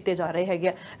ਪ੍ਰੋਮਿਸਿਸ ਕੀਤੇ ਜਾ ਰਹੇ ਹੈਗੇ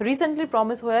ਆ, ਰੀਸੈਂਟਲੀ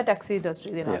ਪ੍ਰੋਮਿਸ ਹੋਇਆ ਟੈਕਸੀ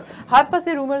ਇੰਡਸਟਰੀ ਦੇ ਨਾਲ, ਹਰ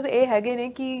ਪਾਸੇ ਰੂਮਰਸ ਇਹ ਹੈਗੇ ਨੇ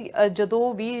ਕਿ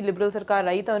ਜਦੋਂ ਵੀ ਲਿਬਰਲ ਸਰਕਾਰ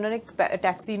ਆਈ ਤਾਂ ਉਹਨਾਂ ਨੇ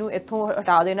ਟੈਕਸੀ ਨੂੰ ਇੱਥੋਂ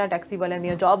ਹਟਾ ਦੇਣਾ, ਟੈਕਸੀ ਵਾਲਿਆਂ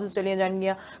ਦੀਆਂ ਜੌਬਸ ਚਲੀਆਂ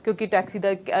ਜਾਣਗੀਆਂ, ਕਿਉਂਕਿ ਟੈਕਸੀ ਦਾ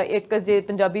ਇੱਕ ਜੇ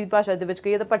ਪੰਜਾਬੀ ਭਾਸ਼ਾ ਦੇ ਵਿੱਚ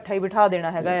ਕਹੀਏ ਤਾਂ ਭੱਠਾ ਹੀ ਬਿਠਾ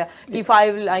ਦੇਣਾ ਹੈਗਾ ਆ ਕਿ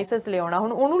 5 ਲਾਇਸੈਂਸ ਲਿਆਉਣਾ।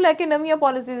 ਹੁਣ ਉਹਨੂੰ ਲੈ ਕੇ ਨਵੀਆਂ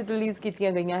ਪਾਲਿਸੀਜ਼ ਰਿਲੀਜ਼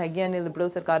ਕੀਤੀਆਂ ਗਈਆਂ ਹੈਗੀਆਂ ਨੇ ਲਿਬਰਲ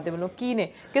ਸਰਕਾਰ ਦੇ ਵੱਲੋਂ, ਕੀ ਨੇ,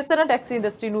 ਕਿਸ ਤਰ੍ਹਾਂ ਟੈਕਸੀ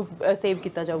ਇੰਡਸਟਰੀ ਨੂੰ ਸੇਵ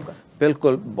ਕੀਤਾ ਜਾਊਗਾ?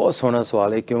 ਬਿਲਕੁਲ, ਬਹੁਤ ਸੋਹਣਾ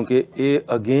ਸਵਾਲ ਹੈ, ਕਿਉਂਕਿ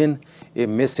ਇਹ ਅਗੇਨ ਇਹ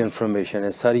ਮਿਸ ਇਨਫੋਰਮੇਸ਼ਨ ਹੈ,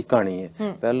 ਸਾਰੀ ਕਹਾਣੀ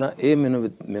ਹੈ। ਪਹਿਲਾਂ ਇਹ ਮੈਨੂੰ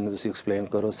ਤੁਸੀਂ ਐਕਸਪਲੇਨ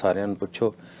ਕਰੋ, ਸਾਰਿਆਂ ਨੂੰ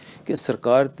ਪੁੱਛੋ ਕਿ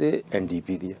ਸਰਕਾਰ ਤੇ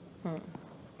NDP ਦੀ ਹੈ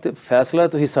ਤੇ ਫੈਸਲਾ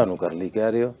ਤੁਸੀਂ ਸਾਨੂੰ ਕਰਨ ਲਈ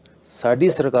ਕਹਿ ਰਹੇ ਹੋ। ਸਾਡੀ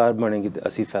ਸਰਕਾਰ ਬਣੇਗੀ ਤੇ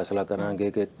ਅਸੀਂ ਫੈਸਲਾ ਕਰਾਂਗੇ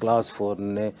ਕਿ ਕਲਾਸ 4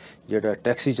 ਨੇ ਜਿਹੜਾ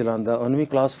ਟੈਕਸੀ ਚਲਾਉਂਦਾ ਉਹਨੂੰ ਵੀ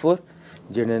ਕਲਾਸ 4,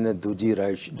 ਜਿਹੜੇ ਨੇ ਦੂਜੀ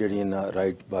ਰਾਈਟਸ ਜਿਹੜੀਆਂ ਨਾ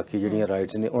ਰਾਈਟ ਬਾਕੀ ਜਿਹੜੀਆਂ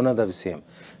ਰਾਈਟਸ ਨੇ ਉਹਨਾਂ ਦਾ ਵੀ ਸੇਮ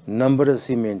ਨੰਬਰ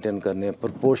ਅਸੀਂ ਮੇਨਟੇਨ ਕਰਨੇ,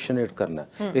 ਪ੍ਰਪੋਰਸ਼ਨੇਟ ਕਰਨਾ।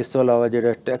 ਇਸ ਤੋਂ ਇਲਾਵਾ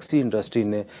ਜਿਹੜਾ ਟੈਕਸੀ ਇੰਡਸਟਰੀ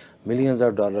ਨੇ ਮਿਲੀਅਨਸ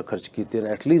ਆਫ ਡਾਲਰ ਖਰਚ ਕੀਤੇ ਨੇ,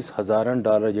 ਐਟਲੀਸਟ ਹਜ਼ਾਰਾਂ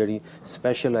ਡਾਲਰ ਜਿਹੜੀ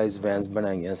ਸਪੈਸ਼ਲਾਈਜ਼ ਵੈਨਸ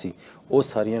ਬਣਾਈਆਂ ਸੀ ਉਹ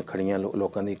ਸਾਰੀਆਂ ਖੜੀਆਂ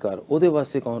ਲੋਕਾਂ ਦੀ ਘਰ, ਉਹਦੇ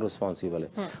ਵਾਸਤੇ ਕੌਣ ਰਿਸਪੌਂਸੀਬਲ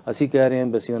ਹੈ? ਅਸੀਂ ਕਹਿ ਰਹੇ ਹਾਂ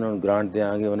ਵੀ ਅਸੀਂ ਉਹਨਾਂ ਨੂੰ ਗ੍ਰਾਂਟ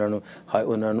ਦੇਵਾਂਗੇ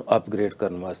ਉਹਨਾਂ ਨੂੰ ਅਪਗ੍ਰੇਡ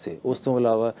ਕਰਨ ਵਾਸਤੇ। ਉਸ ਤੋਂ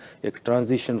ਇਲਾਵਾ ਇੱਕ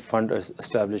ਟ੍ਰਾਂਜੀਸ਼ਨ ਫੰਡ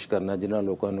ਐਸਟੈਬਲਿਸ਼ ਕਰਨਾ ਜਿਨ੍ਹਾਂ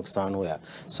ਲੋਕਾਂ ਨੂੰ ਨੁਕਸਾਨ ਹੋਇਆ।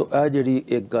 ਸੋ ਇਹ ਜਿਹੜੀ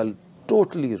ਇੱਕ ਗੱਲ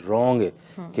ਟੋਟਲੀ ਰੋਂਗ ਹੈ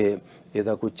ਕਿ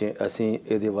ਇਹਦਾ ਕੁਝ ਅਸੀਂ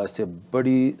ਇਹਦੇ ਵਾਸਤੇ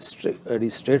ਬੜੀ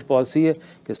ਸਟ੍ਰੇਟ ਪਾਲਿਸੀ ਹੈ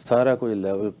ਕਿ ਸਾਰਾ ਕੁਝ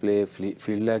ਲੈਵਲ ਪਲੇ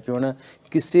ਫੀਲਡ ਲੈ ਕੇ ਆਉਣਾ।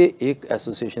 ਕਿਸੇ ਇੱਕ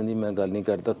ਐਸੋਸੀਏਸ਼ਨ ਦੀ ਮੈਂ ਗੱਲ ਨਹੀਂ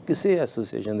ਕਰਦਾ, ਕਿਸੇ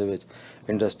ਐਸੋਸੀਏਸ਼ਨ ਦੇ ਵਿੱਚ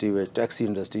ਇੰਡਸਟਰੀ ਵਿੱਚ ਟੈਕਸੀ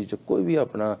ਇੰਡਸਟਰੀ 'ਚ ਕੋਈ ਵੀ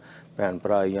ਆਪਣਾ ਭੈਣ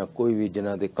ਭਰਾ ਜਾਂ ਕੋਈ ਵੀ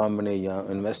ਜਿਨ੍ਹਾਂ ਦੇ ਕੰਮ ਨੇ ਜਾਂ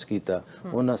ਇਨਵੈਸਟ ਕੀਤਾ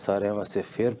ਉਹਨਾਂ ਸਾਰਿਆਂ ਵਾਸਤੇ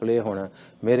ਫੇਅਰ ਪਲੇ ਹੋਣਾ।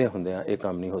 ਮੇਰੇ ਹੁੰਦਿਆਂ ਇਹ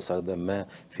ਕੰਮ ਨਹੀਂ ਹੋ ਸਕਦਾ। ਮੈਂ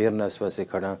ਫੇਅਰਨੈਸ ਵਾਸਤੇ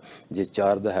ਖੜਾ। ਜੇ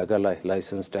 4 ਦਾ ਹੈਗਾ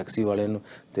ਲਾਇਸੈਂਸ ਟੈਕਸੀ ਵਾਲੇ ਨੂੰ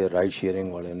ਤੇ ਰਾਈਡ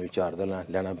ਸ਼ੇਅਰਿੰਗ ਵਾਲੇ ਨੂੰ 4 ਦਾ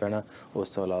ਲੈਣਾ ਪੈਣਾ, ਉਸ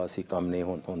ਤੋਂ ਇਲਾਵਾ ਅਸੀਂ ਕੰਮ ਨਹੀਂ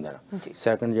ਹੋਣ ਦੇਣਾ।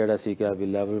 ਸੈਕੰਡ ਜਿਹੜਾ ਸੀ ਕਿ ਵੀ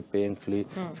ਲੈਵਲ ਪੇਇੰਗ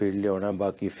ਫੀਲਡ ਲਿਆਉਣਾ।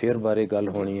 ਬਾਕੀ ਫੇਅਰ ਬਾਰੇ ਗੱਲ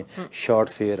ਹੋਣੀ ਹੈ, ਸ਼ਾਰਟ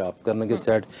ਫੇਅਰ ਆਪ ਕਰਨਗੇ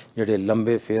ਸੈੱਟ, ਜਿਹੜੇ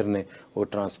ਲੰਬੇ ਫੇਅਰ ਨੇ ਉਹ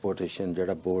ਟਰਾਂਸਪੋਰਟੇਸ਼ਨ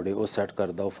ਜਿਹੜਾ ਬੋਰਡ ਹੈ ਉਹ ਸੈੱਟ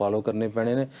ਕਰਦਾ, ਉਹ ਫਾਲੋ ਕਰਨੇ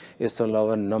ਪੈਣੇ ਨੇ। ਇਸ ਤੋਂ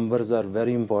ਇਲਾਵਾ ਨੰਬਰਸ ਆਰ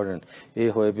ਵੈਰੀ ਇੰਪੋਰਟੈਂਟ।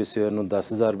 ਇਹ ਹੋਏ ਵੀ ਸਵੇਰ ਨੂੰ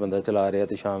 10,000 ਬੰਦਾ ਚਲਾ ਰਿਹਾ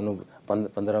ਤੇ ਸ਼ਾਮ ਨੂੰ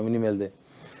 15 ਵੀ ਨਹੀਂ ਮਿਲਦੇ,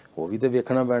 ਉਹ ਵੀ ਤਾਂ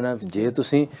ਵੇਖਣਾ ਪੈਣਾ।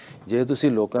 ਜੇ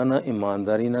ਤੁਸੀਂ ਲੋਕਾਂ ਨਾਲ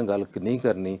ਇਮਾਨਦਾਰੀ ਨਾਲ ਗੱਲ ਨਹੀਂ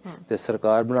ਕਰਨੀ ਤੇ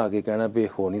ਸਰਕਾਰ ਬਣਾ ਕੇ ਕਹਿਣਾ ਵੀ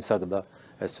ਹੋ ਨਹੀਂ ਸਕਦਾ,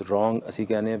 ਇਟਸ ਰੋਂਗ। ਅਸੀਂ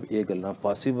ਕਹਿੰਦੇ ਹਾਂ ਵੀ ਇਹ ਗੱਲਾਂ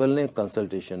ਪੋਸੀਬਲ ਨੇ,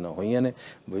 ਕੰਸਲਟੇਸ਼ਨ ਨਾ ਹੋਈਆਂ ਨੇ,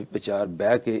 ਵਿਚਾਰ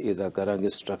ਬਹਿ ਕੇ ਇਹਦਾ ਕਰਾਂਗੇ,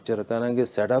 ਸਟਰਕਚਰ ਕਰਾਂਗੇ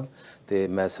ਸੈਟਅਪ, ਤੇ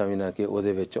ਮੈਂ ਸਮਝਣਾ ਕਿ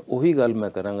ਉਹਦੇ ਵਿੱਚ ਉਹੀ ਗੱਲ ਮੈਂ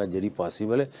ਕਰਾਂਗਾ ਜਿਹੜੀ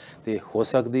ਪੋਸੀਬਲ ਹੈ ਤੇ ਹੋ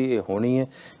ਸਕਦੀ ਇਹ ਹੋਣੀ ਹੈ।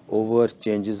 ਓਵਰ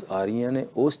ਚੇਂਜਸ ਆ ਰਹੀਆਂ ਨੇ,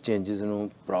 ਉਸ ਚੇਂਜਸ ਨੂੰ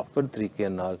ਪ੍ਰੋਪਰ ਤਰੀਕੇ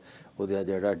ਨਾਲ ਉਹਦਾ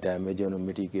ਜਿਹੜਾ ਡੈਮੇਜ ਉਹਨੂੰ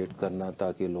ਮਿਟੀਗੇਟ ਕਰਨਾ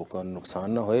ਤਾਂ ਕਿ ਲੋਕਾਂ ਨੂੰ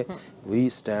ਨੁਕਸਾਨ ਨਾ ਹੋਏ। ਵੀ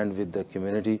ਸਟੈਂਡ ਵਿਦ ਦ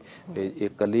ਕਮਿਊਨਿਟੀ। ਇਹ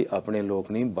ਇਕੱਲੀ ਆਪਣੇ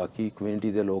ਲੋਕ ਨਹੀਂ, ਬਾਕੀ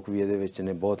ਕਮਿਊਨਿਟੀ ਦੇ ਲੋਕ ਵੀ ਇਹਦੇ ਵਿੱਚ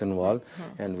ਨੇ ਬਹੁਤ involve,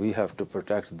 and we have to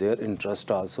protect there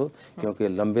interest also, ਕਿਉਂਕਿ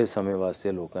ਲੰਬੇ ਸਮੇਂ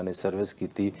ਵਾਸਤੇ ਲੋਕਾਂ ਨੇ ਸਰਵਿਸ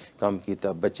ਕੀਤੀ, ਕੰਮ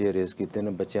ਕੀਤਾ, ਬੱਚੇ ਰੇਜ਼ ਕੀਤੇ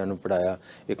ਨੇ, ਬੱਚਿਆਂ ਨੂੰ ਪੜ੍ਹਾਇਆ,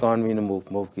 ਇਕੋਨਮੀ ਨੂੰ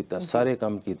ਮੂਵ ਕੀਤਾ, ਸਾਰੇ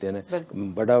ਕੰਮ ਕੀਤੇ ਨੇ।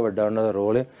 ਬੜਾ ਵੱਡਾ ਉਹਨਾਂ ਦਾ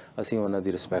ਰੋਲ ਹੈ। ਅਸੀਂ ਉਹਨਾਂ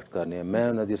ਦੀ ਰਿਸਪੈਕਟ ਕਰਨੀ ਹੈ। ਮੈਂ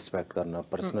ਉਹਨਾਂ ਦੀ ਰਿਸਪੈਕਟ ਕਰਨਾ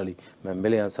ਪਰਸਨਲੀ। ਮੈਂ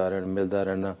ਮਿਲਿਆ ਸਾਰਿਆਂ ਨੂੰ, ਮਿਲਦਾ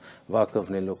ਰਹਿਣਾ,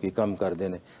 ਵਾਕਫ ਨੇ ਲੋਕੀ ਕੰਮ ਕਰਦੇ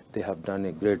ਨੇ, they have done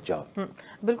a great job।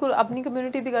 ਬਿਲਕੁਲ। ਆਪਣੀ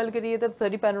ਕਮਿਊਨਿਟੀ ਦੀ ਗੱਲ ਕਰੀਏ ਤਾਂ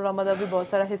ਸਰੀ ਪੈਨੋਰਾਮਾ ਦਾ ਵੀ ਬਹੁਤ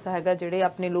ਸਾਰਾ ਹਿੱਸਾ ਹੈਗਾ, ਜਿਹੜੇ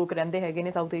ਆਪਣੇ ਲੋਕ ਰਹਿੰਦੇ ਹੈਗੇ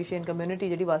ਨੇ, ਸਾਊਥ ਏਸ਼ੀਅਨ ਕਮਿਊਨਿਟੀ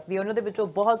ਜਿਹੜੀ ਵਸਦੀ ਹੈ, ਉਹਨਾਂ ਦੇ ਵਿੱਚੋਂ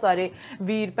ਬਹੁਤ ਸਾਰੇ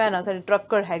ਵੀਰ ਭੈਣਾਂ ਸਾਡੇ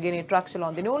ਟਰੱਕਰ ਹੈਗੇ ਨੇ, ਟਰੱਕ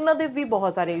ਚਲਾਉਂਦੇ ਨੇ, ਉਹਨਾਂ ਦੇ ਵੀ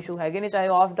ਬਹੁਤ ਸਾਰੇ ਇਸ਼ੂ ਹੈਗੇ ਨੇ, ਚਾਹੇ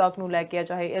ਆਫ ਡਾਕ ਨੂੰ ਲੈ ਕੇ ਆ,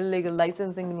 ਚਾਹੇ ਇਲੀਗਲ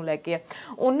ਲਾਇਸੈਂਸਿੰਗ ਨੂੰ ਲੈ ਕੇ ਆ।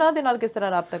 ਉਹਨਾਂ ਦੇ ਨਾਲ ਕਿਸ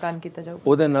ਤਰ੍ਹਾਂ ਰਾਬਤਾ ਕਾਇਮ ਕੀਤਾ ਜਾਊਗਾ?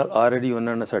 ਉਹਦੇ ਨਾਲ ਆਲਰੇਡੀ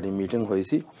ਉਹਨਾਂ ਨਾਲ ਸਾਡੀ ਮੀਟਿੰਗ ਹੋਈ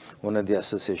ਸੀ, ਉਹਨਾਂ ਦੀ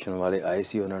ਐਸੋਸੀਏਸ਼ਨ ਵਾਲੇ ਆਏ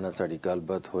ਸੀ, ਉਹਨਾਂ ਨਾਲ ਸਾਡੀ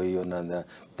ਗੱਲਬਾਤ ਹੋਈ। ਉਹਨਾਂ ਦਾ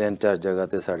 3-4 ਜਗ੍ਹਾ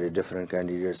ਤੇ ਸਾਡੇ ਡਿਫਰੈਂਟ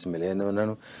ਕੈਂਡੀਡੇਟਸ ਮਿਲੇ ਨੇ ਉਹਨਾਂ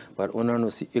ਨੂੰ, ਪਰ ਉਹਨਾਂ ਨੂੰ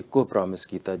ਅਸੀਂ ਇੱਕੋ ਪ੍ਰੋਮਿਸ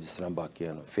ਕੀਤਾ ਜਿਸ ਤਰ੍ਹਾਂ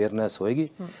ਬਾਕੀਆਂ ਨੂੰ ਫੇਅਰਨੈਸ ਹੋਏਗੀ।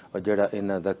 ਔਰ ਜਿਹੜਾ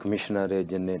ਇਹਨਾਂ ਦਾ ਕਮਿਸ਼ਨਰ ਹੈ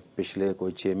ਜਿਹਨੇ ਪਿਛਲੇ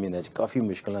ਕੋਈ 6 ਮਹੀਨਿਆਂ 'ਚ ਕਾਫੀ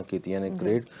ਮੁਸ਼ਕਲਾਂ ਕੀਤੀਆਂ ਨੇ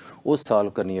ਕ੍ਰੀਏਟ, ਉਹ ਸਾਲਵ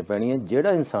ਕਰਨੀਆਂ ਪੈਣੀਆਂ।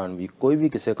 ਜਿਹੜਾ ਇਨਸਾਨ ਵੀ ਕੋਈ ਵੀ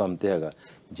ਕਿਸੇ ਕੰਮ ਤੇ ਹੈਗਾ,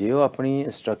 ਜੇ ਉਹ ਆਪਣੀ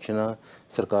ਇੰਸਟਰਕਸ਼ਨਾਂ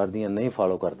ਸਰਕਾਰ ਦੀਆਂ ਨਹੀਂ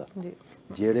ਫਾਲੋ ਕਰਦਾ,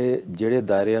 ਜਿਹੜੇ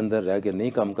ਦਾਇਰੇ ਅੰਦਰ ਰਹਿ ਕੇ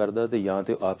ਨਹੀਂ ਕੰਮ ਕਰਦਾ, ਤੇ ਜਾਂ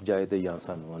ਤੇ ਆਪ ਜਾਏ ਤੇ ਜਾਂ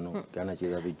ਸਾਨੂੰ ਉਹਨੂੰ ਕਹਿਣਾ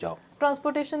ਚਾਹੀਦਾ ਵੀ ਜਾਓ।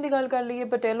 ਟਰਾਂਸਪੋਰਟੇਸ਼ਨ ਦੀ ਗੱਲ ਕਰ ਲਈਏ,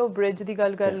 ਪਟੇਲੋ ਬ੍ਰਿਜ ਦੀ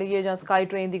ਗੱਲ ਕਰ ਲਈਏ, ਜਾਂ ਸਕਾਈ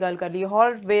ਟ੍ਰੇਨ ਦੀ ਗੱਲ ਕਰ ਲਈਏ,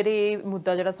 ਹਰ ਵੇਰੇ ਇਹ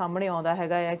ਮੁੱਦਾ ਜਿਹੜਾ ਸਾਹਮਣੇ ਆਉਂਦਾ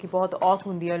ਹੈਗਾ ਆ ਕਿ ਬਹੁਤ ਔਖ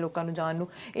ਹੁੰਦੀ ਹੈ ਲੋਕਾਂ ਨੂੰ ਜਾਣ ਨੂੰ।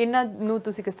 ਇਹਨਾਂ ਨੂੰ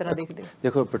ਤੁਸੀਂ ਕਿਸ ਤਰ੍ਹਾਂ ਦੇਖਦੇ ਹੋ?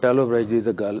 ਦੇਖੋ, ਪਟੇਲੋ ਬ੍ਰਿਜ ਦੀ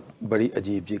ਤਾਂ ਗੱਲ ਬੜੀ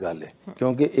ਅਜੀਬ ਜੀ ਗੱਲ ਹੈ,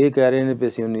 ਕਿਉਂਕਿ ਇਹ ਕਹਿ ਰਹੇ ਨੇ ਵੀ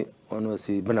ਅਸੀਂ ਉਹਨੂੰ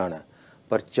ਅਸੀਂ ਬਣਾਉਣਾ,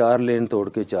 ਪਰ 4 ਲੇਨ ਤੋੜ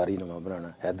ਕੇ 4 ਹੀ ਨਵਾਂ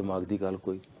ਬਣਾਉਣਾ ਹੈ। ਦਿਮਾਗ ਦੀ ਗੱਲ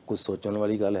ਕੋਈ ਕੁਝ ਸੋਚਣ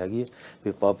ਵਾਲੀ ਗੱਲ ਹੈਗੀ ਹੈ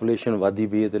ਵੀ ਪਾਪੂਲੇਸ਼ਨ ਵਧਦੀ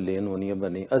ਪਈ ਹੈ ਤੇ ਲੇਨ ਹੋਣੀ ਹੈ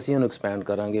ਬਣੀ, ਅਸੀਂ ਇਹਨੂੰ ਐਕਸਪੈਂਡ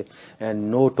ਕਰਾਂਗੇ। ਐਂਡ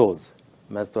ਨੋ ਟੋਲਸ,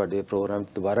 ਮੈਂ ਤੁਹਾਡੇ ਪ੍ਰੋਗਰਾਮ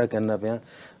ਦੁਬਾਰਾ ਕਹਿਣਾ ਪਿਆ,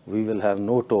 we will have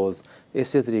no tolls.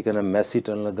 ਇਸੇ ਤਰੀਕੇ ਨਾਲ ਮੈਸੀ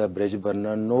ਟਨਲ ਦਾ ਬ੍ਰਿਜ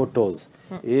ਬਣਨਾ, ਨੋ ਟੋਲਸ।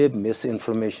 ਇਹ ਮਿਸ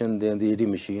ਇਨਫੋਰਮੇਸ਼ਨ ਦੇਣ ਦੀ ਜਿਹੜੀ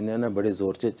ਮਸ਼ੀਨ ਹੈ ਨਾ, ਬੜੇ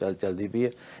ਜ਼ੋਰ 'ਚ ਚੱਲਦੀ ਪਈ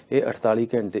ਹੈ। ਇਹ 48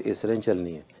 ਘੰਟੇ ਇਸ ਤਰ੍ਹਾਂ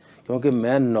ਚੱਲਣੀ ਹੈ, ਕਿਉਂਕਿ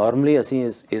ਮੈਂ ਨਾਰਮਲੀ ਅਸੀਂ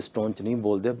ਇਸ ਟੋਨ 'ਚ ਨਹੀਂ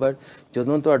ਬੋਲਦੇ, ਪਰ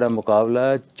ਜਦੋਂ ਤੁਹਾਡਾ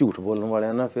ਮੁਕਾਬਲਾ ਝੂਠ ਬੋਲਣ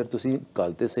ਵਾਲਿਆਂ ਨਾਲ, ਫਿਰ ਤੁਸੀਂ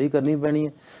ਗੱਲ ਤੇ ਸਹੀ ਕਰਨੀ ਪੈਣੀ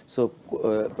ਹੈ। ਸੋ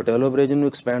ਪਟੇਲੋ ਬ੍ਰਿਜ ਨੂੰ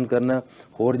ਐਕਸਪੈਂਡ ਕਰਨਾ,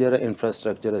 ਹੋਰ ਜਿਹੜਾ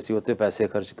ਇਨਫਰਾਸਟਰਕਚਰ ਅਸੀਂ ਉੱਤੇ ਪੈਸੇ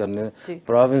ਖਰਚ ਕਰਨੇ,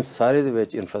 ਪ੍ਰੋਵਿੰਸ ਸਾਰੇ ਦੇ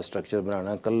ਵਿੱਚ ਇਨਫਰਾਸਟਰਕਚਰ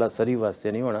ਬਣਾਉਣਾ, ਇਕੱਲਾ ਸਰੀ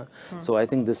ਵਾਸਤੇ ਨਹੀਂ ਹੋਣਾ। ਸੋ I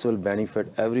think this will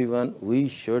benefit everyone. We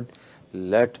should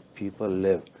light people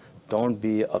Liv. Don't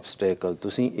be obstacle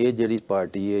तुसी ये जिहड़ी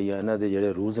पार्टी है या इन्हां दे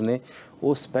जिहड़े रूल्स ने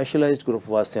वो स्पैशलाइज्ड ग्रुप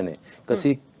वास्ते ने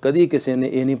कदी किसी ने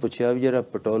ये नहीं पूछा भी जिहड़ा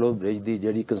पटोलो ब्रिज की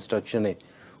जिहड़ी कंस्ट्रक्शन है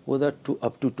ਉਹਦਾ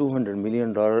ਅਪ ਟੂ $200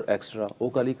 ਮਿਲੀਅਨ ਐਕਸਟਰਾ ਉਹ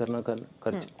ਕਾਲੀ ਕਰਨਾ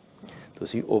ਖਰਚ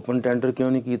ਤੁਸੀਂ ਓਪਨ ਟੈਂਡਰ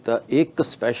ਕਿਉਂ ਨਹੀਂ ਕੀਤਾ ਇੱਕ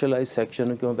ਸਪੈਸ਼ਲਾਈਜ਼ ਸੈਕਸ਼ਨ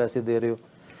ਨੂੰ ਕਿਉਂ ਪੈਸੇ ਦੇ ਰਹੇ ਹੋ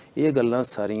ਇਹ ਗੱਲਾਂ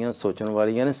ਸਾਰੀਆਂ ਸੋਚਣ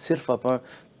ਵਾਲੀਆਂ ਨੇ ਸਿਰਫ ਆਪਾਂ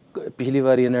ਪਿਛਲੀ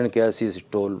ਵਾਰੀ ਇਹਨਾਂ ਨੇ ਕਿਹਾ ਸੀ ਅਸੀਂ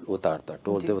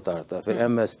ਟੋਲ ਤੇ ਉਤਾਰਤਾ ਫਿਰ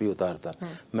ਐਮਐਸਪੀ ਉਤਾਰਤਾ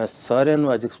ਮੈਂ ਸਾਰਿਆਂ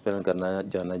ਨੂੰ ਅੱਜ ਐਕਸਪਲੇਨ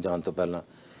ਕਰਨਾ ਜਾਣ ਤੋਂ ਪਹਿਲਾਂ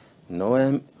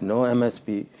ਨੋ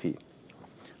ਐਮਐਸਪੀ ਫੀ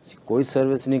ਅਸੀਂ ਕੋਈ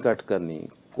ਸਰਵਿਸ ਨਹੀਂ ਕੱਟ ਕਰਨੀ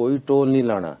ਕੋਈ ਟੋਲ ਨਹੀਂ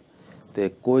ਲਾਣਾ ਤੇ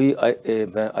ਕੋਈ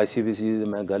ਆਈਸੀਬੀਸੀ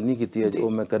ਮੈਂ ਗੱਲ ਨਹੀਂ ਕੀਤੀ ਅਜੇ ਉਹ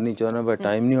ਮੈਂ ਕਰਨੀ ਚਾਹੁੰਦਾ ਪਰ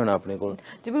ਟਾਈਮ ਨਹੀਂ ਹੋਣਾ ਆਪਣੇ ਕੋਲ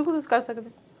ਜੀ ਬਿਲਕੁਲ ਤੁਸੀਂ ਕਰ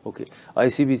ਸਕਦੇ ਓਕੇ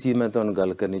ਆਈਸੀਬੀਸੀ ਮੈਂ ਤੁਹਾਨੂੰ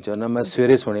ਗੱਲ ਕਰਨੀ ਚਾਹੁੰਦਾ ਮੈਂ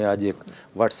ਸਵੇਰੇ ਸੁਣਿਆ ਅੱਜ ਇੱਕ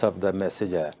WhatsApp ਦਾ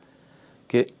ਮੈਸੇਜ ਆਇਆ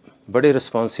ਕਿ ਬੜੇ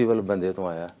ਰਿਸਪੌਂਸੀਬਲ ਬੰਦੇ ਤੋਂ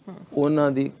ਆਇਆ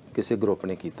ਉਹਨਾਂ ਦੀ ਕਿਸੇ ਗਰੁੱਪ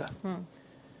ਨੇ ਕੀਤਾ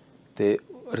ਤੇ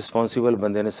ਰਿਸਪੌਂਸੀਬਲ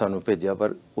ਬੰਦੇ ਨੇ ਸਾਨੂੰ ਭੇਜਿਆ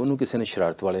ਪਰ ਉਹਨੂੰ ਕਿਸੇ ਨੇ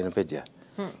ਸ਼ਰਾਰਤ ਵਾਲੇ ਨੇ ਭੇਜਿਆ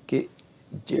ਕਿ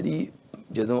ਜਿਹੜੀ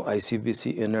ਜਦੋਂ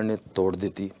ਆਈਸੀਬੀਸੀ ਇਹਨਾਂ ਨੇ ਤੋੜ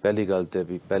ਦਿੱਤੀ ਪਹਿਲੀ ਗੱਲ ਤੇ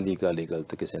ਵੀ ਪਹਿਲੀ ਗਾਲੀ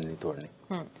ਗਲਤ ਕਿਸੇ ਨੇ ਨਹੀਂ ਤੋੜਨੀ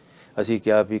ਅਸੀਂ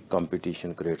ਕਿਹਾ ਵੀ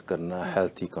ਕੰਪੀਟੀਸ਼ਨ ਕ੍ਰੀਏਟ ਕਰਨਾ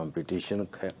ਹੈਲਥੀ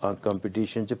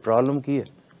ਕੰਪੀਟੀਸ਼ਨ 'ਚ ਪ੍ਰੋਬਲਮ ਕੀ ਹੈ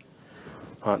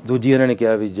ਹਾਂ ਦੂਜੀ ਇਹਨਾਂ ਨੇ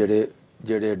ਕਿਹਾ ਵੀ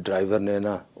ਜਿਹੜੇ ਡਰਾਈਵਰ ਨੇ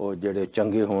ਨਾ ਉਹ ਜਿਹੜੇ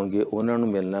ਚੰਗੇ ਹੋਣਗੇ ਉਹਨਾਂ ਨੂੰ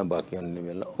ਮਿਲਣਾ ਬਾਕੀਆਂ ਨੂੰ ਨਹੀਂ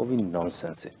ਮਿਲਣਾ ਉਹ ਵੀ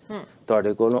ਨੌਨਸੈਂਸ ਹੈ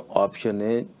ਤੁਹਾਡੇ ਕੋਲੋਂ ਆਪਸ਼ਨ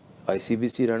ਹੈ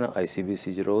ਆਈਸੀਬੀਸੀ ਰਹਿਣਾ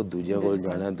ਆਈਸੀਬੀਸੀ 'ਚ ਰਹੋ ਦੂਜਿਆਂ ਕੋਲ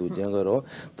ਜਾਣਾ ਦੂਜਿਆਂ ਕੋਲ ਰਹੋ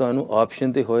ਤੁਹਾਨੂੰ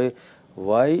ਆਪਸ਼ਨ ਤੇ ਹੋਏ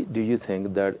why do you think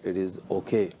that it is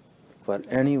okay for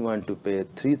anyone to pay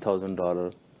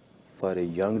 $3,000 for a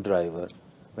young driver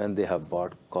when they have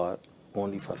bought car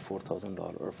only for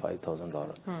 $4,000 or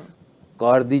 $5,000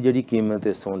 car ਦੀ ਜਿਹੜੀ ਕੀਮਤ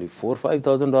is only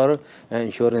 $4,000-5,000 and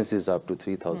insurance is up to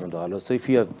 $3,000 so if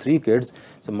you have 3 kids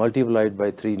so multiplied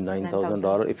by 3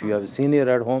 $9,000 if you have a senior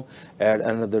at home add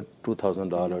another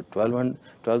 $2,000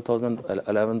 $12,000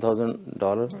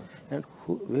 $11,000 and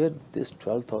where this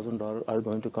 $12,000 are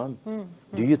going to come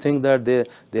do you think that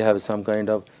they have some kind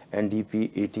of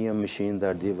NDP ATM machine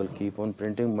that they will keep on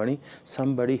printing money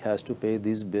somebody has to pay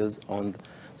these bills on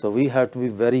so we have to be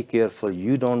very careful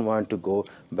you don't want to go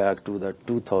back to the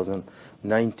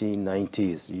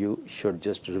 1990s you should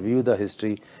just review the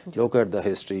history look at the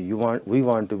history we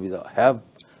want to be the have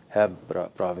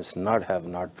province not have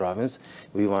not province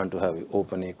we want to have an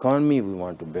open economy we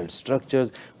want to build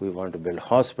structures we want to build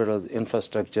hospitals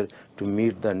infrastructure to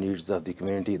meet the needs of the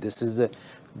community this is a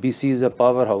BC is a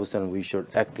powerhouse and we should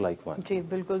act like one ਜੀ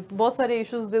ਬਿਲਕੁਲ ਬਹੁਤ ਸਾਰੇ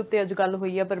issues ਦੇ ਉੱਤੇ ਅੱਜ ਗੱਲ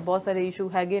ਹੋਈ ਹੈ ਪਰ ਬਹੁਤ ਸਾਰੇ ਇਸ਼ੂ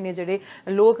ਹੈਗੇ ਨੇ ਜਿਹੜੇ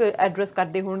ਲੋਕ ਐਡਰੈਸ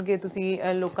ਕਰਦੇ ਹੋਣਗੇ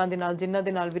ਤੁਸੀਂ ਲੋਕਾਂ ਦੇ ਨਾਲ ਜਿਨ੍ਹਾਂ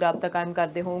ਦੇ ਨਾਲ ਵੀ ਰਾਬਤਾ ਕਾਇਮ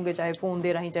ਕਰਦੇ ਹੋਵੋਗੇ ਚਾਹੇ ਫੋਨ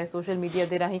ਦੇ ਰਾਹੀਂ ਚਾਹੇ ਸੋਸ਼ਲ ਮੀਡੀਆ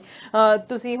ਦੇ ਰਾਹੀਂ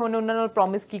ਤੁਸੀਂ ਹੁਣ ਉਹਨਾਂ ਨਾਲ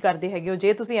ਪ੍ਰੋਮਿਸ ਕੀ ਕਰਦੇ ਹੈਗੇ ਹੋ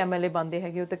ਜੇ ਤੁਸੀਂ MLA ਬਣਦੇ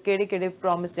ਹੈਗੇ ਹੋ ਤਾਂ ਕਿਹੜੇ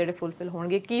ਪ੍ਰੋਮਿਸ ਜਿਹੜੇ ਫੁੱਲਫਿਲ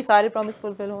ਹੋਣਗੇ ਕੀ ਸਾਰੇ ਪ੍ਰੋਮਿਸ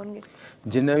ਫੁੱਲਫਿਲ ਹੋਣਗੇ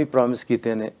ਜਿੰਨੇ ਵੀ ਪ੍ਰੋਮਿਸ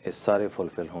ਕੀਤੇ ਨੇ ਇਹ ਸਾਰੇ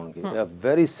ਫੁੱਲਫਿਲ ਹੋਣਗੇ ਇਹ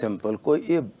ਵੈਰੀ ਸਿੰਪਲ ਕੋਈ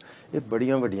ਇਹ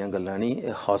ਬੜੀਆਂ ਵੱਡੀਆਂ ਗੱਲਾਂ ਨਹੀਂ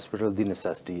ਇਹ ਹਸਪੀਟਲ ਦੀ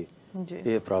ਨੈਸੈਸਿਟੀ ਹੈ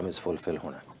ਇਹ ਪ੍ਰੋਮਿਸ ਫੁੱਲਫਿਲ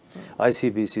ਹੋਣਾ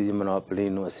ਆਈਸੀਬੀਸੀ ਦੀ ਮੋਨੋਪੋਲੀ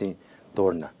ਨੂੰ ਅਸੀਂ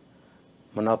ਤੋੜਨਾ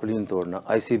ਮੋਨੋਪੋਲੀ ਨੂੰ ਤੋੜਨਾ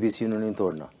ਆਈਸੀਬੀਸੀ ਨੂੰ ਨਹੀਂ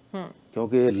ਤੋੜਨਾ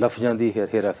ਕਿਉਂਕਿ ਇਹ ਲਫ਼ਜ਼ਾਂ ਦੀ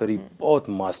ਹੇਰਾਫੇਰੀ ਬਹੁਤ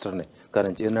ਮਾਸਟਰ ਨੇ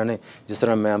ਕਰਨ 'ਚ ਇਹਨਾਂ ਨੇ ਜਿਸ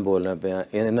ਤਰ੍ਹਾਂ ਮੈਂ ਬੋਲਣਾ ਪਿਆ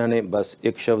ਇਹਨਾਂ ਨੇ ਬਸ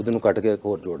ਇੱਕ ਸ਼ਬਦ ਨੂੰ ਕੱਟ ਕੇ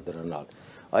ਹੋਰ ਜੋੜ ਦੇਣਾ ਨਾਲ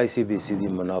ਆਈਸੀਬੀਸੀ ਦੀ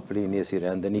ਮੋਨੋਪੋਲੀ ਨਹੀਂ ਅਸੀਂ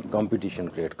ਰਹਿਣ ਦੇਣੀ ਕੰਪੀਟੀਸ਼ਨ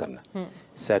ਕ੍ਰੀਏਟ ਕਰਨਾ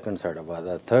ਸੈਕੰਡ ਸਾਡਾ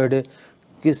ਵਾਅਦਾ ਥਰਡ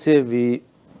ਕਿਸੇ ਵੀ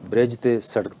ਬ੍ਰਿਜ ਤੇ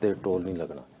ਸੜਕ ਤੇ ਟੋਲ ਨਹੀਂ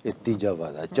ਲੱਗਣਾ ਇਹ ਤੀਜਾ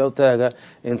ਵਾਅਦਾ ਚੌਥਾ ਹੈਗਾ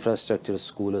ਇਨਫਰਾਸਟ੍ਰਕਚਰ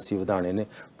ਸਕੂਲ ਅਸੀਂ ਵਧਾਉਣੇ ਨੇ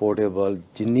ਪੋਰਟੇਬਲ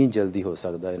ਜਿੰਨੀ ਜਲਦੀ ਹੋ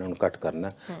ਸਕਦਾ ਇਹਨਾਂ ਨੂੰ ਕੱਟ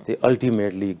ਕਰਨਾ ਤੇ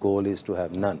ultimately goal is to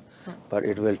have ਨਨ ਪਰ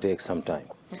it will take some time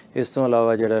ਇਸ ਤੋਂ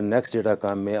ਇਲਾਵਾ ਜਿਹੜਾ ਨੈਕਸਟ ਜਿਹੜਾ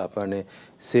ਕੰਮ ਹੈ ਆਪਾਂ ਨੇ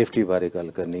ਸੇਫਟੀ ਬਾਰੇ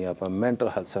ਗੱਲ ਕਰਨੀ ਹੈ ਆਪਾਂ ਮੈਂਟਲ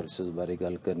ਹੈਲਥ ਸਰਵਿਸਿਜ਼ ਬਾਰੇ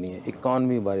ਗੱਲ ਕਰਨੀ ਹੈ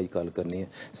ਇਕਨੋਮੀ ਬਾਰੇ ਗੱਲ ਕਰਨੀ ਹੈ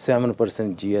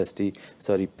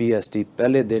 7% PST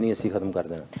ਪਹਿਲੇ ਦਿਨ ਹੀ ਅਸੀਂ ਖਤਮ ਕਰ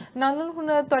ਦੇਣਾ ਨਾਲ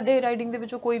ਹੁਣ ਤੁਹਾਡੇ ਰਾਈਡਿੰਗ ਦੇ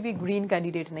ਵਿੱਚੋਂ ਕੋਈ ਵੀ ਗ੍ਰੀਨ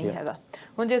ਕੈਂਡੀਡੇਟ ਨਹੀਂ ਹੈਗਾ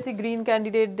ਹੁਣ ਜੇ ਅਸੀਂ ਗ੍ਰੀਨ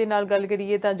ਕੈਂਡੀਡੇਟ ਦੇ ਨਾਲ ਗੱਲ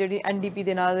ਕਰੀਏ ਤਾਂ ਜਿਹੜੀ NDP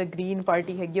ਦੇ ਨਾਲ ਗ੍ਰੀਨ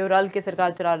ਪਾਰਟੀ ਹੈਗੀ ਉਹ ਰਲ ਕੇ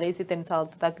ਸਰਕਾਰ ਚਲਾ ਰਹੀ ਸੀ 3 ਸਾਲ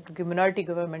ਤੱਕ ਕਿਉਂਕਿ ਮਿਨੋਰਿਟੀ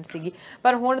ਗਵਰਨਮੈਂਟ ਸੀਗੀ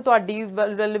ਪਰ ਹੁਣ ਤੁਹਾਡੀ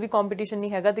ਵੱਲ ਵੀ ਕੰਪੀਟੀਸ਼ਨ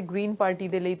ਨਹੀਂ ਹੈਗਾ ਤੇ ਗ੍ਰੀਨ ਪਾਰਟੀ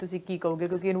ਦੇ ਲਈ ਤੁਸੀਂ ਕੀ ਕਹੋਗੇ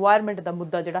ਕਿਉਂਕਿ এনवायरमेंट ਦਾ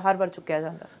ਮੁੱਦਾ ਜਿਹੜਾ ਹਰ ਵਾਰ ਚੁੱਕਿਆ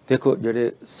ਜਾਂਦਾ ਦੇਖੋ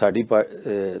ਜਿਹੜੇ ਸਾਡੀ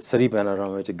ਸਰੀ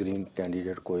ਪੈਨੋਰਾਮਾ ਵਿੱਚ ਗ੍ਰੀਨ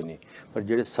ਕੈਂਡੀਡੇਟ ਕੋਈ ਨਹੀਂ ਪਰ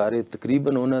ਜਿਹੜੇ ਸਾਰੇ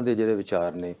ਤਕਰੀਬਨ ਉਹਨਾਂ ਦੇ ਜਿਹੜੇ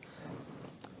ਵਿਚਾਰ ਨੇ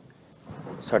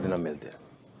ਸਾਡੇ ਨਾਲ ਮਿਲਦੇ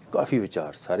ਕਾਫੀ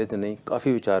ਵਿਚਾਰ ਸਾਰੇ ਤੇ ਨਹੀਂ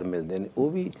ਕਾਫੀ ਵਿਚਾਰ ਮਿਲਦੇ ਨੇ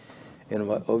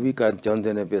ਉਹ ਵੀ ਕਰ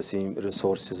ਚਾਹੁੰਦੇ ਨੇ ਵੀ ਅਸੀਂ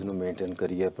ਰਿਸੋਰਸਿਸ ਨੂੰ ਮੇਨਟੇਨ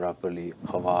ਕਰੀਏ ਪ੍ਰੋਪਰਲੀ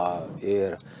ਹਵਾ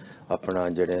에ਅਰ ਆਪਣਾ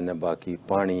ਜਿਹੜੇ ਨੇ ਬਾਕੀ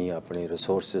ਪਾਣੀ ਆਪਣੇ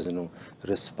ਰਿਸੋਰਸਿਸ ਨੂੰ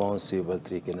ਰਿਸਪੌਂਸਿਬਲ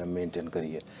ਤਰੀਕੇ ਨਾਲ ਮੇਨਟੇਨ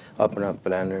ਕਰੀਏ ਆਪਣਾ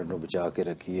ਪਲੈਨਟ ਨੂੰ ਬਚਾ ਕੇ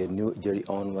ਰੱਖੀਏ ਨਿਊ ਜਿਹੜੀ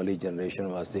ਆਉਣ ਵਾਲੀ ਜਨਰੇਸ਼ਨ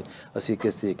ਵਾਸਤੇ ਅਸੀਂ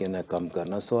ਕਿਸ ਤਰੀਕੇ ਨਾਲ ਕੰਮ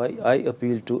ਕਰਨਾ ਸੋ ਆਈ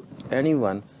appeal to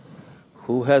anyone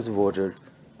who has voted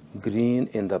green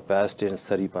in the past in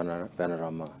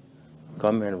Surrey-Panorama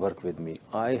come and work with me.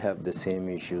 I have the same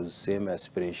issues, same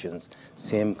aspirations,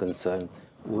 same concern.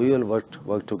 We will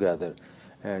work together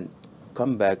and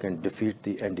come back and defeat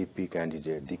the NDP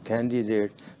candidate.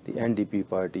 The NDP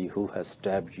party who has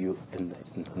stabbed you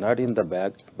not in the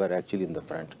back but actually in the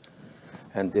front.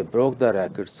 and they broke the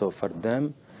record. So for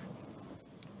them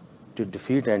to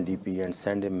defeat NDP and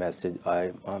send a message,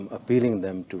 I'm appealing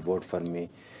them to vote for me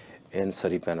in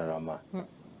Surrey-Panorama.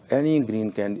 Any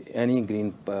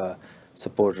green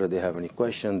supporter, they have any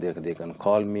question, they can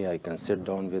call me, I can sit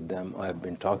down with them. I have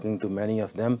been talking to many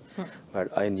of them,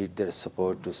 but I need their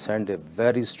support to send a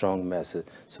very strong message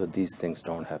so these things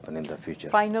don't happen in the future.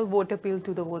 Final vote appeal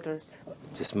to the voters.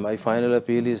 Just my final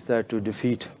appeal is that to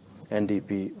defeat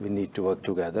NDP, we need to work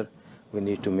together. We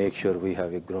need to make sure we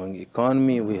have a growing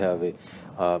economy, we have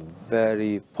a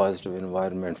very positive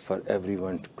environment for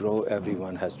everyone to grow.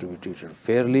 Everyone has to be treated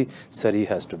fairly. Surrey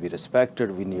has to be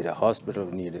respected. We need a hospital,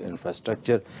 we need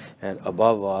infrastructure, and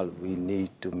above all, we need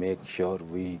to make sure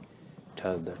we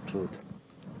tell the truth.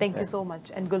 Thank you so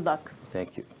much and good luck.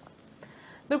 Thank you.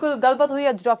 बिल्कुल गलबात हुई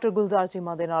अज doctor गुलजार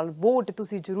चीमा दे नाल। Vote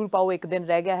तुसी जरूर पाओ, एक दिन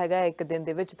रह गया हैगा, एक दिन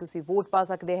दे विच तुसी वोट पा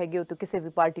सकते हैगे हो, तो किसी भी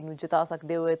पार्टी नूं जिता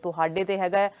सकते हो। तुहाडे ते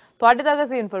हैगा, तुहाडे तक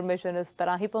असीं इन्फॉर्मेशन इस